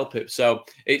gladly help it. So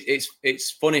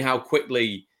it's funny how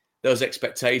quickly those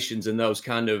expectations and those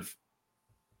kind of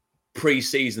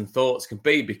pre-season thoughts can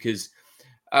be, because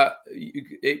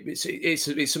it's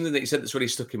something that you said that's really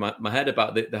stuck in my head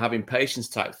about the having patience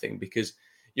type thing, because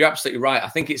you're absolutely right. I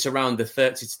think it's around the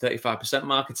 30 to 35%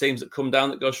 mark of teams that come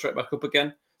down that go straight back up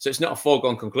again. So it's not a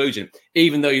foregone conclusion,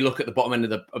 even though you look at the bottom end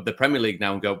of the Premier League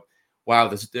now and go, wow,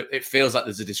 it feels like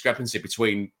there's a discrepancy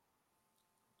between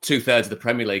 2/3 of the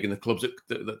Premier League and the clubs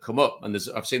that come up. And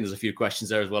I've seen there's a few questions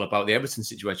there as well about the Everton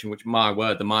situation, which, my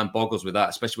word, the mind boggles with that,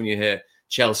 especially when you hear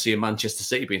Chelsea and Manchester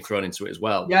City being thrown into it as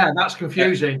well. Yeah, that's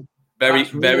confusing. Very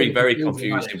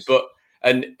confusing. But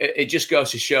it just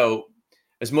goes to show,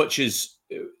 as much as,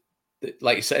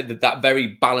 like you said, that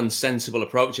very balanced, sensible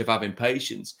approach of having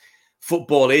patience,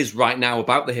 football is right now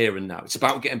about the here and now. It's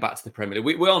about getting back to the Premier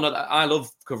League. We all know that. I love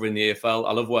covering the EFL.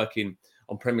 I love working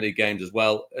on Premier League games as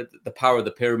well. The power of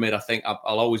the pyramid, I think I'll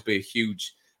always be a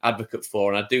huge advocate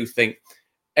for. And I do think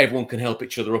everyone can help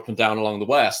each other up and down along the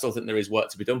way. I still think there is work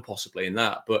to be done possibly in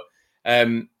that. But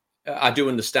I do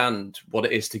understand what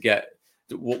it is to get,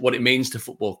 what it means to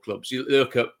football clubs. You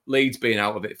look at Leeds being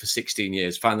out of it for 16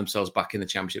 years, find themselves back in the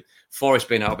Championship. Forest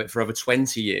being out of it for over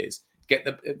 20 years,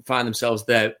 find themselves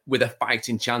there with a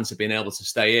fighting chance of being able to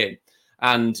stay in.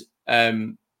 And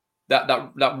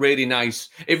that really nice.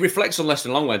 It reflects on Leicester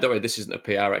long way. Don't worry, this isn't a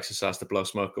PR exercise to blow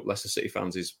smoke up Leicester City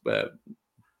fans'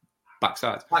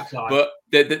 backside. But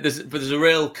there's a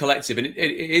real collective, and it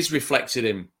is reflected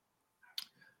in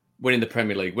winning the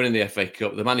Premier League, winning the FA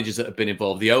Cup, the managers that have been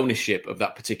involved, the ownership of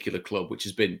that particular club, which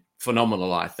has been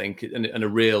phenomenal, I think, and a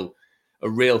real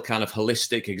kind of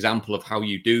holistic example of how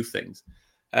you do things.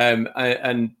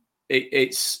 And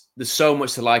there's so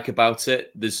much to like about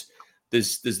it. There's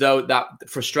though that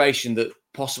frustration that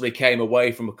possibly came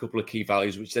away from a couple of key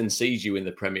values, which then sees you in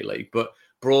the Premier League. But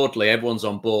broadly, everyone's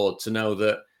on board to know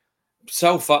that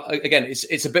so far, again,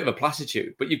 it's a bit of a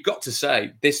platitude, but you've got to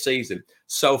say this season,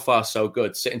 so far, so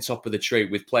good, sitting top of the tree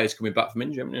with players coming back from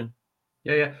injury, haven't you?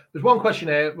 Yeah. There's one question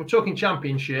here. We're talking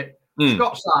Championship.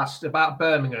 Scott's asked about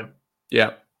Birmingham.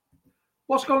 Yeah.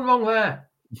 What's gone wrong there?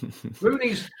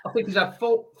 Rooney's, I think he's had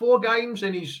four games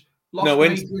and he's lost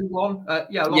 3, drew 1.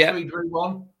 Lost 3, drew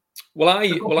 1. Well, I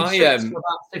about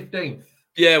 15th.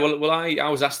 Yeah, well, I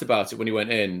was asked about it when he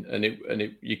went in,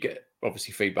 and you get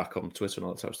obviously feedback on Twitter and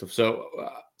all that type of stuff.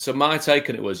 So my take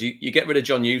on it was you get rid of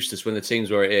John Eustace when the team's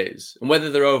where it is, and whether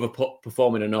they're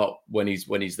overperforming or not when he's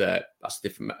there, that's a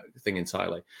different thing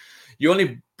entirely. You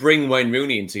only bring Wayne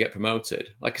Rooney in to get promoted.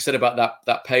 Like I said about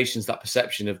that patience, that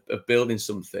perception of building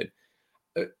something.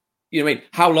 You know what I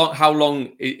mean? How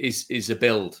long is a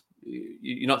build?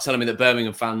 You're not telling me that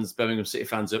Birmingham City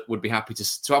fans would be happy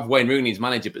to have Wayne Rooney as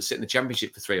manager but sit in the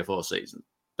Championship for 3 or 4 seasons.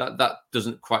 That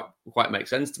doesn't quite make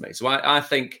sense to me. So I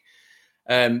think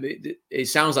it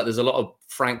sounds like there's a lot of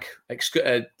frank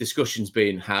discussions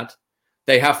being had.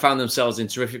 They have found themselves in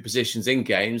terrific positions in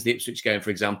games. The Ipswich game, for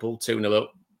example, 2-0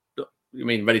 up. I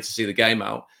mean, ready to see the game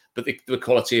out. But the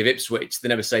quality of Ipswich, they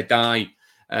never say die.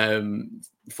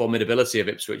 Formidability of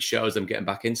Ipswich shows them getting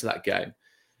back into that game.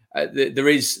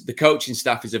 The coaching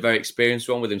staff is a very experienced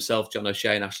one with himself, John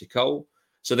O'Shea and Ashley Cole.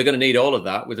 So they're going to need all of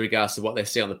that with regards to what they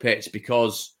see on the pitch,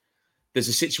 because there's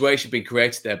a situation being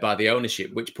created there by the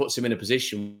ownership, which puts him in a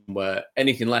position where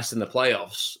anything less than the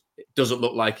playoffs doesn't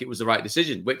look like it was the right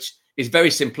decision, which is very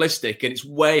simplistic, and it's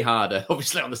way harder,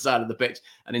 obviously, on the side of the pitch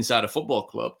and inside a football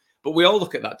club. But we all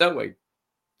look at that, don't we?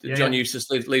 Yeah, John Eustace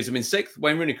leaves them in 6th.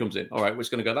 Wayne Rooney comes in. All right, we're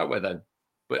just going to go that way then.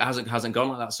 But it hasn't gone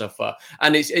like that so far.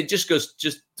 And it just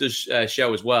does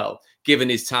show as well, given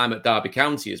his time at Derby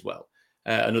County as well,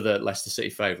 another Leicester City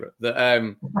favourite,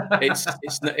 that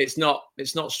it's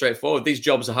not straightforward. These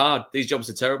jobs are hard. These jobs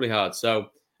are terribly hard.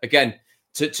 So again,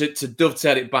 to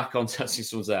dovetail it back on Tessie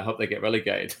there, I hope they get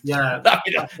relegated. Yeah,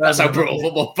 that's how brutal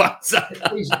football fans are.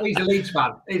 He's a Leeds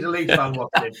fan. He's a Leeds fan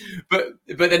watching. But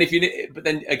then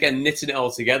again, knitting it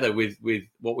all together with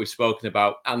what we've spoken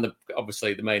about, and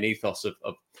obviously the main ethos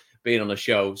of being on a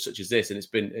show such as this, and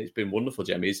it's been wonderful,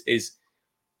 Jamie. Is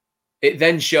it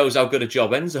then shows how good a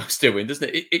job Enzo's doing,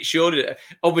 doesn't it? It surely,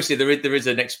 obviously, there is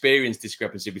an experience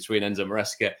discrepancy between Enzo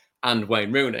Maresca and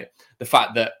Wayne Rooney. The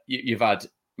fact that you've had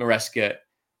Maresca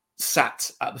sat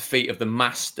at the feet of the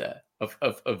master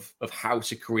of how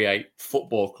to create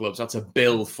football clubs, how to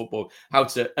build football, how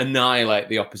to annihilate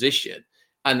the opposition.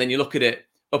 And then you look at it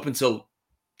up until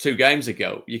 2 games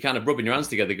ago, you're kind of rubbing your hands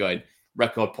together going,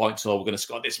 record points, or we're going to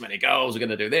score this many goals, we're going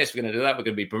to do this, we're going to do that, we're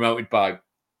going to be promoted by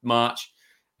March.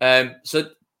 So,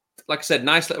 like I said,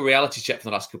 nice little reality check for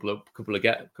the last couple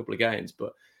of games,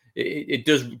 but it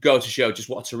does go to show just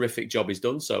what a terrific job he's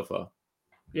done so far.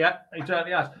 Yeah, he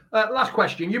certainly has. Last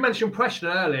question. You mentioned Preston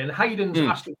earlier, and Hayden's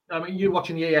asked, I mean, you're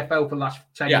watching the EFL for the last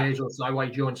 10 years or so, where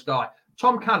you joined Sky.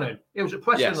 Tom Cannon, he was at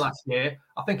Preston last year.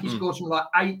 I think he scored something like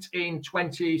 8 in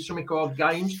 20 something odd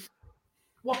games.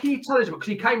 What can you tell us about? Because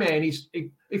he came in,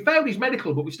 he failed his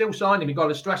medical, but we still signed him. He got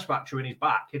a stress fracture in his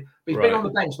back. He's been on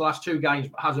the bench the last 2 games,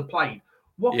 but hasn't played.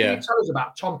 What can you tell us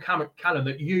about Tom Cannon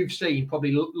that you've seen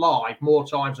probably live more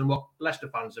times than what Leicester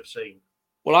fans have seen?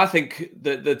 Well, I think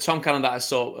the Tom Cannon that I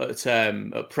saw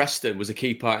at Preston was a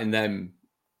key part in them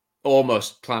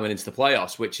almost climbing into the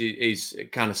playoffs, which is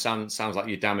it kind of sounds like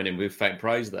you're damning him with faint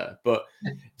praise there. But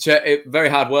a very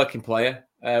hard-working player,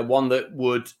 one that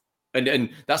would, and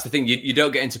that's the thing, you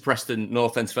don't get into Preston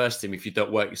North End's first team if you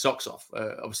don't work your socks off.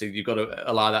 Obviously, you've got to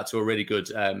allow that to a really good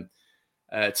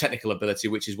technical ability,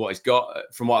 which is what he's got.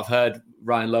 From what I've heard,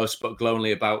 Ryan Lowe spoke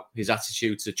glowingly about his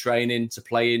attitude to training, to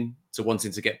playing, to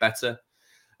wanting to get better.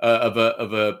 Of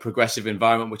a progressive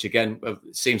environment, which again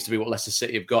seems to be what Leicester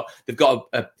City have got. They've got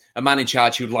a man in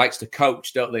charge who likes to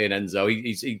coach, don't they? In Enzo,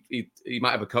 he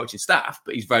might have a coaching staff,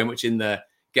 but he's very much in there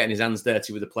getting his hands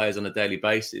dirty with the players on a daily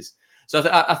basis. So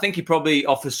I think he probably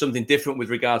offers something different with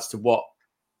regards to what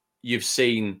you've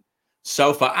seen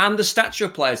so far, and the stature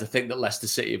of players I think that Leicester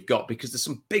City have got, because there's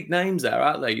some big names there,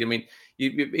 aren't there? I mean,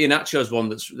 Iheanacho's one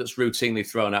that's routinely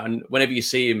thrown out, and whenever you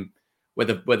see him,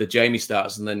 whether Jamie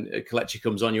starts and then Kelechi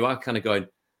comes on, you are kind of going,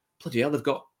 bloody hell, they've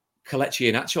got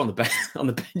Kelechi Iheanacho on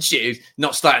the bench here. He's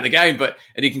not starting the game,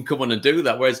 and he can come on and do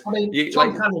that. Whereas I mean,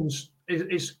 Tom Cannon's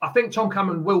I think Tom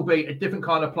Cameron will be a different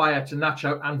kind of player to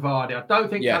Nacho and Vardy. I don't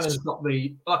think Cannon's got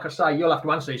like I say, you'll have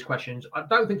to answer these questions. I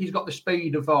don't think he's got the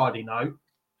speed of Vardy,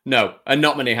 No, and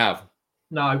not many have.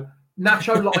 No.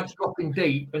 Nacho likes dropping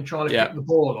deep and trying to pick the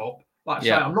ball up. Like I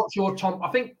say, I'm not sure I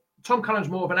think Tom Cannon's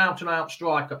more of an out-and-out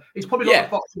striker. He's probably not a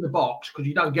fox in the box because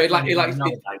you don't get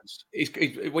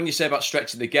when you say about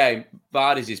stretching the game,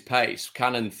 Vardy's his pace.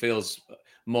 Cannon feels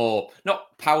more,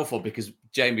 not powerful because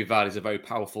Jamie Vardy's a very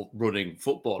powerful running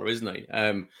footballer, isn't he?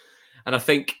 And I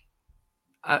think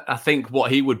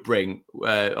what he would bring,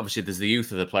 obviously there's the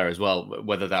youth of the player as well,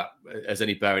 whether that has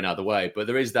any bearing either way, but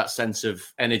there is that sense of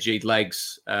energy,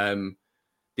 legs,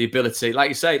 the ability, like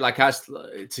you say,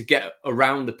 to get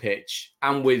around the pitch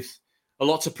and with a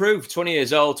lot to prove. 20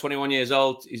 years old, 21 years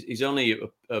old, he's only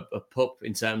a pup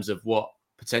in terms of what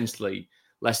potentially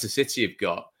Leicester City have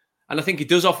got. And I think he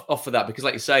does offer that because,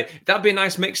 like you say, that'd be a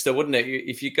nice mixture, wouldn't it?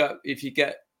 If you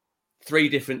get three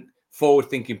different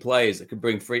forward-thinking players that can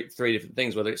bring three different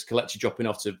things, whether it's Kelechi dropping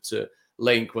off to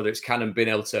link, whether it's Cannon being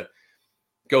able to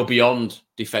go beyond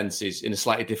defences in a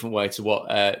slightly different way to what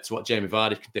Jamie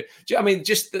Vardy can do. I mean,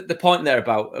 just the point there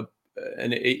about,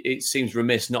 and it seems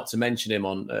remiss not to mention him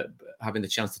on having the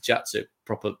chance to chat to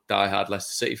proper diehard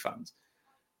Leicester City fans.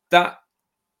 That.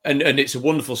 And it's a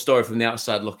wonderful story from the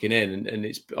outside looking in, and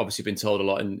it's obviously been told a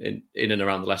lot in and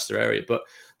around the Leicester area. But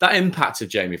that impact of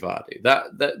Jamie Vardy,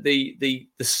 that the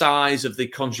size of the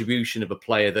contribution of a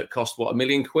player that cost £1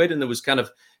 million, and there was kind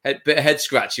of a bit of head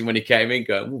scratching when he came in,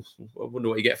 going, I wonder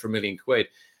what you get for £1 million.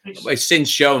 It's since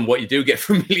shown what you do get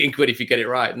for £1 million if you get it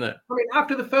right, isn't it? I mean,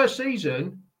 after the first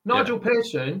season, Nigel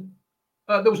Pearson,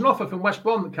 there was an offer from West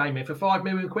Brom that came in for £5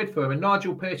 million for him, and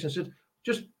Nigel Pearson said,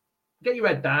 just get your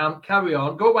head down, carry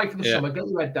on, go away for the summer, get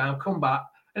your head down, come back.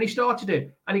 And he started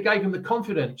it, and he gave him the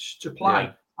confidence to play.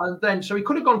 Yeah. And then, so he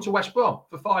could have gone to West Brom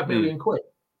for £5 million, but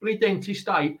he didn't. He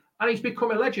stayed, and he's become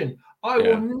a legend. I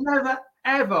will never,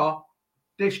 ever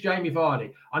diss Jamie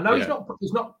Vardy. I know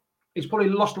he's probably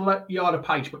lost a yard of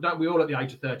pace, but don't we all at the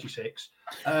age of 36?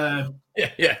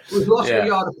 We've lost a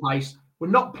yard of pace. We're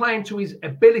not playing to his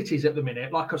abilities at the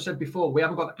minute. Like I said before, we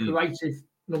haven't got the creative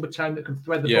number 10 that can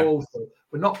thread the ball through.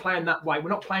 We're not playing that way. We're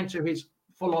not playing to his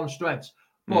full-on strengths.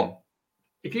 But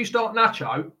if you start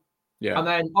Nacho, and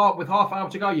then with half hour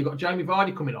to go, you've got Jamie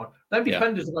Vardy coming on, then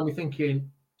defenders are going to be thinking,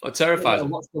 it terrifies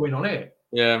what's going on here?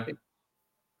 Yeah.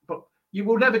 But you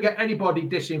will never get anybody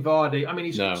dissing Vardy. I mean,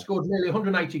 he's scored nearly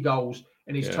 180 goals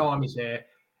in his time he's here.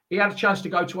 He had a chance to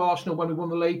go to Arsenal when we won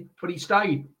the league, but he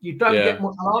stayed. You don't get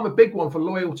much, and I'm a big one for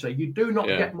loyalty. You do not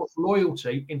get much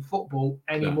loyalty in football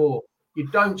anymore. You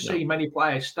don't see many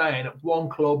players staying at one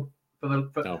club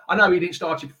I know he didn't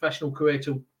start his professional career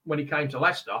till when he came to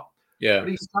Leicester. Yeah. But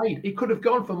he stayed. He could have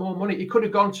gone for more money. He could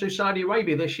have gone to Saudi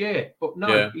Arabia this year. But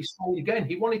no, he stayed again.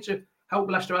 He wanted to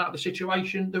help Leicester out of the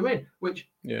situation they're in, which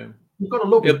you've got to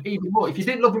love him even more. If you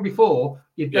didn't love him before,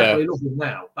 you'd definitely love him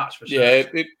now. That's for sure.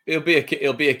 Yeah, it'll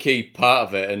be a key part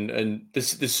of it. And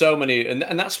there's so many,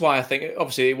 and that's why I think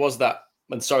obviously it was that.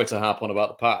 And sorry to harp on about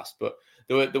the past, but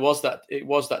there was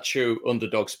that true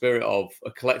underdog spirit of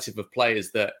a collective of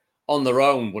players that on their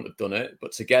own wouldn't have done it,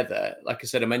 but together, like I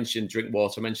said, I mentioned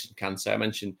Drinkwater, I mentioned Kante, I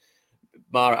mentioned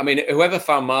Mahrez. I mean, whoever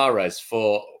found Mahrez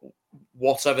for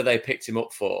whatever they picked him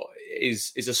up for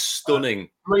is a stunning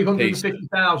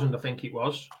 350,000, I think it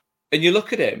was. And you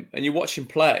look at him and you watch him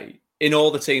play in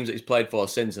all the teams that he's played for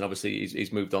since, and obviously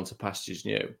he's moved on to pastures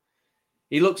new.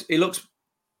 He looked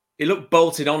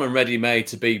bolted on and ready made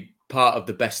to be part of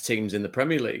the best teams in the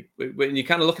Premier League. When you're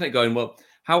kind of looking at it going, well,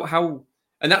 how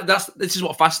and this is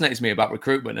what fascinates me about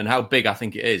recruitment and how big I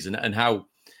think it is, and how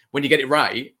when you get it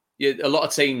right, a lot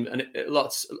of teams and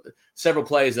several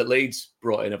players that Leeds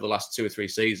brought in over the last 2 or 3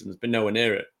 seasons been nowhere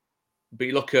near it. But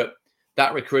you look at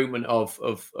that recruitment of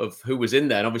who was in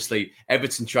there, and obviously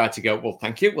Everton tried to go, well,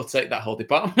 thank you, we'll take that whole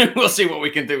department, we'll see what we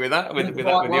can do with that.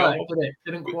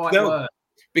 Didn't quite work.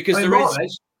 Because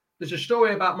there's a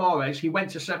story about Mahrez. He went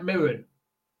to St Mirren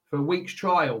for a week's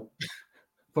trial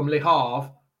from Le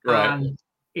Havre, and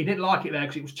he didn't like it there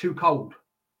because it was too cold.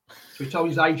 So he told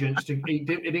his agents he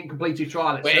didn't complete his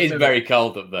trial. It is very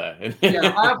cold up there.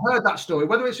 Yeah, I have heard that story.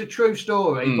 Whether it's a true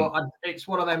story, but it's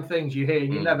one of them things you hear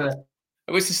and you never.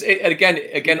 Again,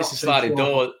 it's a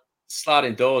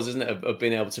sliding doors, isn't it? Of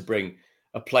being able to bring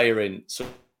a player in such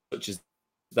as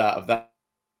that.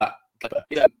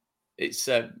 It's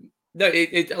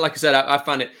like I said, I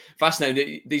find it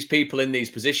fascinating. These people in these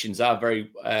positions are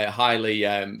very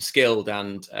highly skilled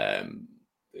and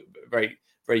very,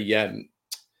 very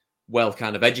well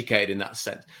kind of educated in that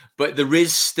sense. But there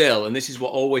is still, and this is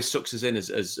what always sucks us in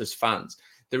as fans,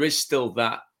 there is still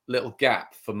that little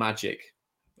gap for magic.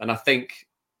 And I think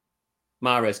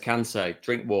Mahrez can say,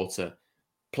 drink water.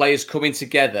 Players coming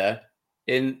together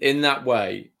in that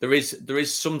way, there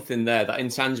is something there, that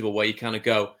intangible, where you kind of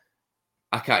go,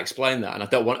 I can't explain that, and I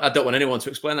don't want anyone to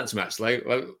explain that to me. Actually,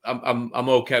 I'm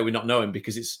okay with not knowing,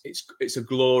 because it's a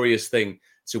glorious thing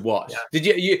to watch. Yeah.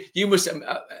 Did you must,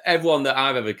 everyone that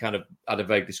I've ever kind of had a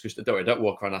vague discussion, don't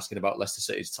walk around asking about Leicester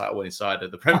City's title winning side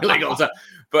of the Premier League all the time,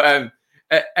 but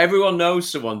everyone knows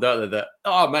someone, don't they, that,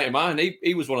 oh, mate of mine,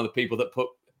 he was one of the people that put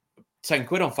 10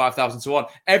 quid on 5,000 to 1.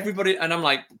 Everybody, and I'm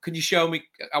like, can you show me?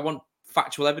 I want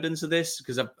factual evidence of this,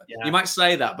 because you might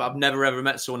say that, but I've never ever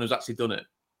met someone who's actually done it.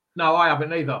 No, I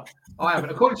haven't either. I haven't.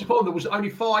 According to Fulham, there was only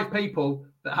 5 people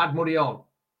that had money on.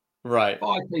 Right.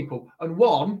 5 people. And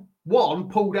one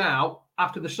pulled out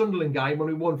after the Sunderland game when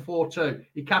we won 4-2.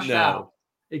 He cashed out.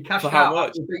 He cashed out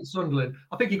after we beat Sunderland.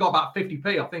 I think he got about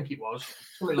 50p, I think it was.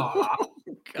 Something like that.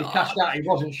 He cashed out. He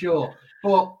wasn't sure.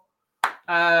 But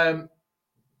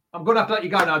I'm going to have to let you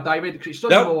go now, David, because it's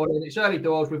Sunday morning. It's early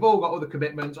doors. We've all got other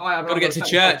commitments. I've got to get to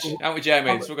church, haven't we, Jamie?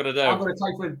 That's what we're going to do. I'm going to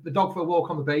take the dog for a walk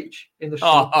on the beach in the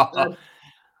sun.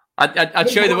 I'd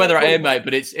show you the weather out here, mate,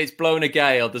 but it's blowing a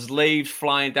gale. There's leaves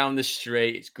flying down the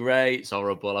street. It's grey. It's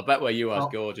horrible. I bet where you are is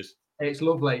gorgeous. It's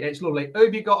lovely. It's lovely. Who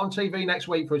have you got on TV next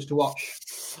week for us to watch?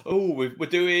 Oh, we're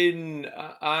doing...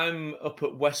 I'm up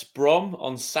at West Brom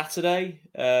on Saturday.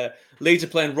 Leeds are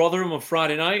playing Rotherham on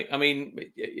Friday night. I mean,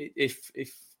 if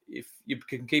you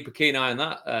can keep a keen eye on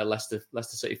that, Leicester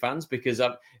City fans, because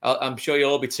I'm sure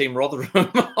you'll all be Team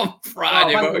Rotherham on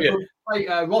Friday, won't you?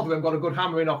 Rotherham got a good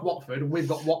hammering off Watford, and we've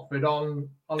got Watford on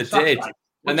Saturday. Did.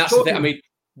 And that's the thing. I mean,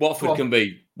 Watford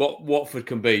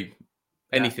can be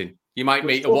anything. You might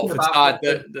meet a Watford side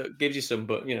that gives you some,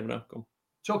 but you never know. Come.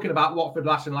 Talking about Watford,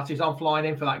 lads and lasses, I'm flying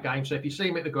in for that game. So if you see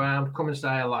me at the ground, come and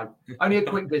say hello. Only a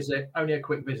quick visit.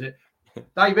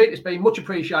 David, it's been much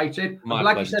appreciated. I'm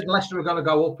glad you said Leicester are going to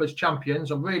go up as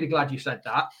champions. I'm really glad you said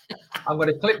that. I'm going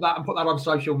to clip that and put that on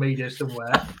social media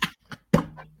somewhere.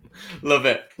 Love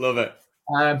it.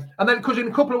 And then, because in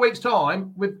a couple of weeks'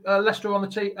 time, with Leicester on the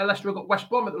team, Leicester have got West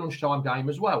Brom at the lunchtime game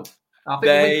as well. I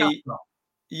think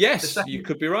yes, you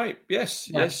could be right. Yes.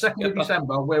 2nd of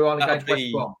December, we're on against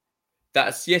West Brom.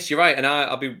 Yes, you're right. And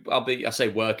I'll be. I say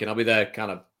working. I'll be there,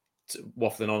 kind of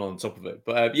waffling on top of it.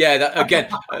 But again,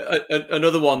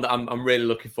 another one that I'm really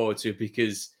looking forward to,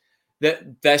 because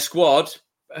their squad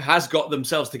has got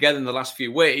themselves together in the last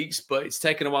few weeks, but it's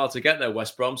taken a while to get there,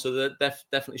 West Brom. So they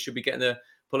definitely should be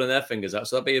pulling their fingers out.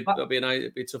 So that'd be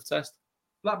a tough test.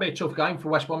 That'd be a tough game for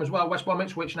West Brom as well. West Brom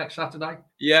Ipswich next Saturday.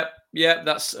 Yeah.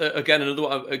 That's again another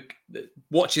one.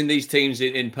 Watching these teams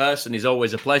in person is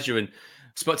always a pleasure. And I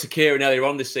spoke to Kieran earlier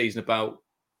on this season about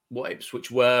what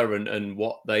Ipswich were and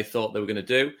what they thought they were going to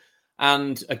do.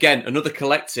 And again, another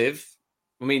collective.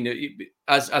 I mean,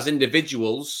 as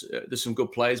individuals, there's some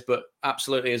good players, but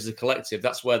absolutely as a collective,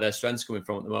 that's where their strength's coming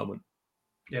from at the moment.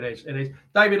 It is.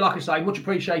 David, like I say, much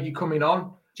appreciate you coming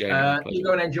on. Jamie, you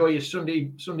go and enjoy your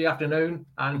Sunday afternoon,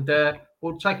 and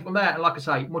we'll take it from there. And like I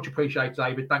say, much appreciated,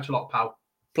 David. Thanks a lot, pal.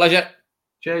 Pleasure.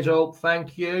 Cheers all.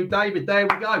 Thank you, David. There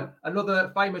we go.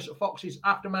 Another famous Fox's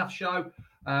Aftermath show.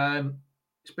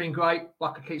 It's been great.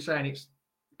 Like I keep saying, it's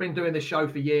been doing this show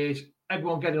for years.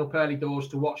 Everyone getting up early doors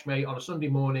to watch me on a Sunday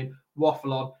morning,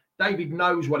 waffle on. David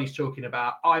knows what he's talking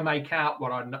about. I make out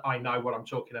what I know what I'm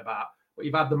talking about. But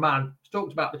you've had the man who's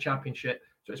talked about the championship.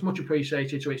 So it's much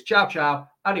appreciated. So it's ciao,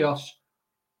 adios,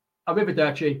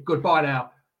 arrivederci, goodbye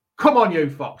now. Come on, you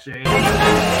Foxes.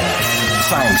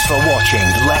 Thanks for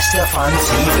watching Leicester Fan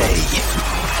TV.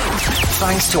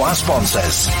 Thanks to our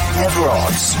sponsors,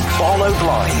 Everodds, Barlow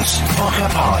Blinds, Bucker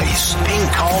Pies,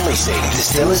 Pink Car Leasing,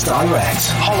 Distillers Direct,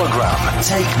 Hologram,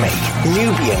 Take Me,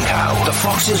 Nubian Cow, The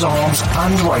Fox's Arms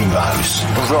and Rainbows.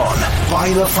 Run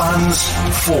by the fans,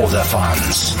 for the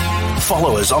fans.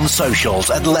 Follow us on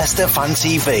socials at Leicester Fan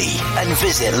TV and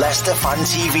visit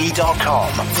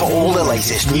LeicesterFanTV.com for all the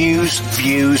latest news,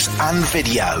 views and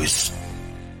videos.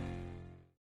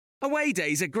 Away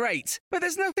days are great, but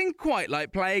there's nothing quite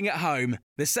like playing at home.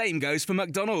 The same goes for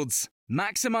McDonald's.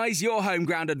 Maximise your home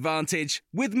ground advantage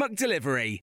with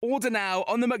McDelivery. Order now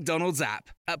on the McDonald's app.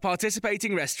 At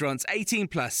participating restaurants, 18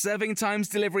 plus serving times,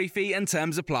 delivery fee and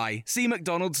terms apply. See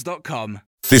mcdonalds.com.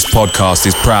 This podcast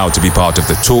is proud to be part of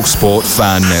the TalkSport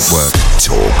Fan Network.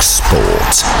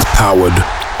 TalkSport. Powered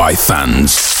by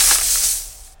fans.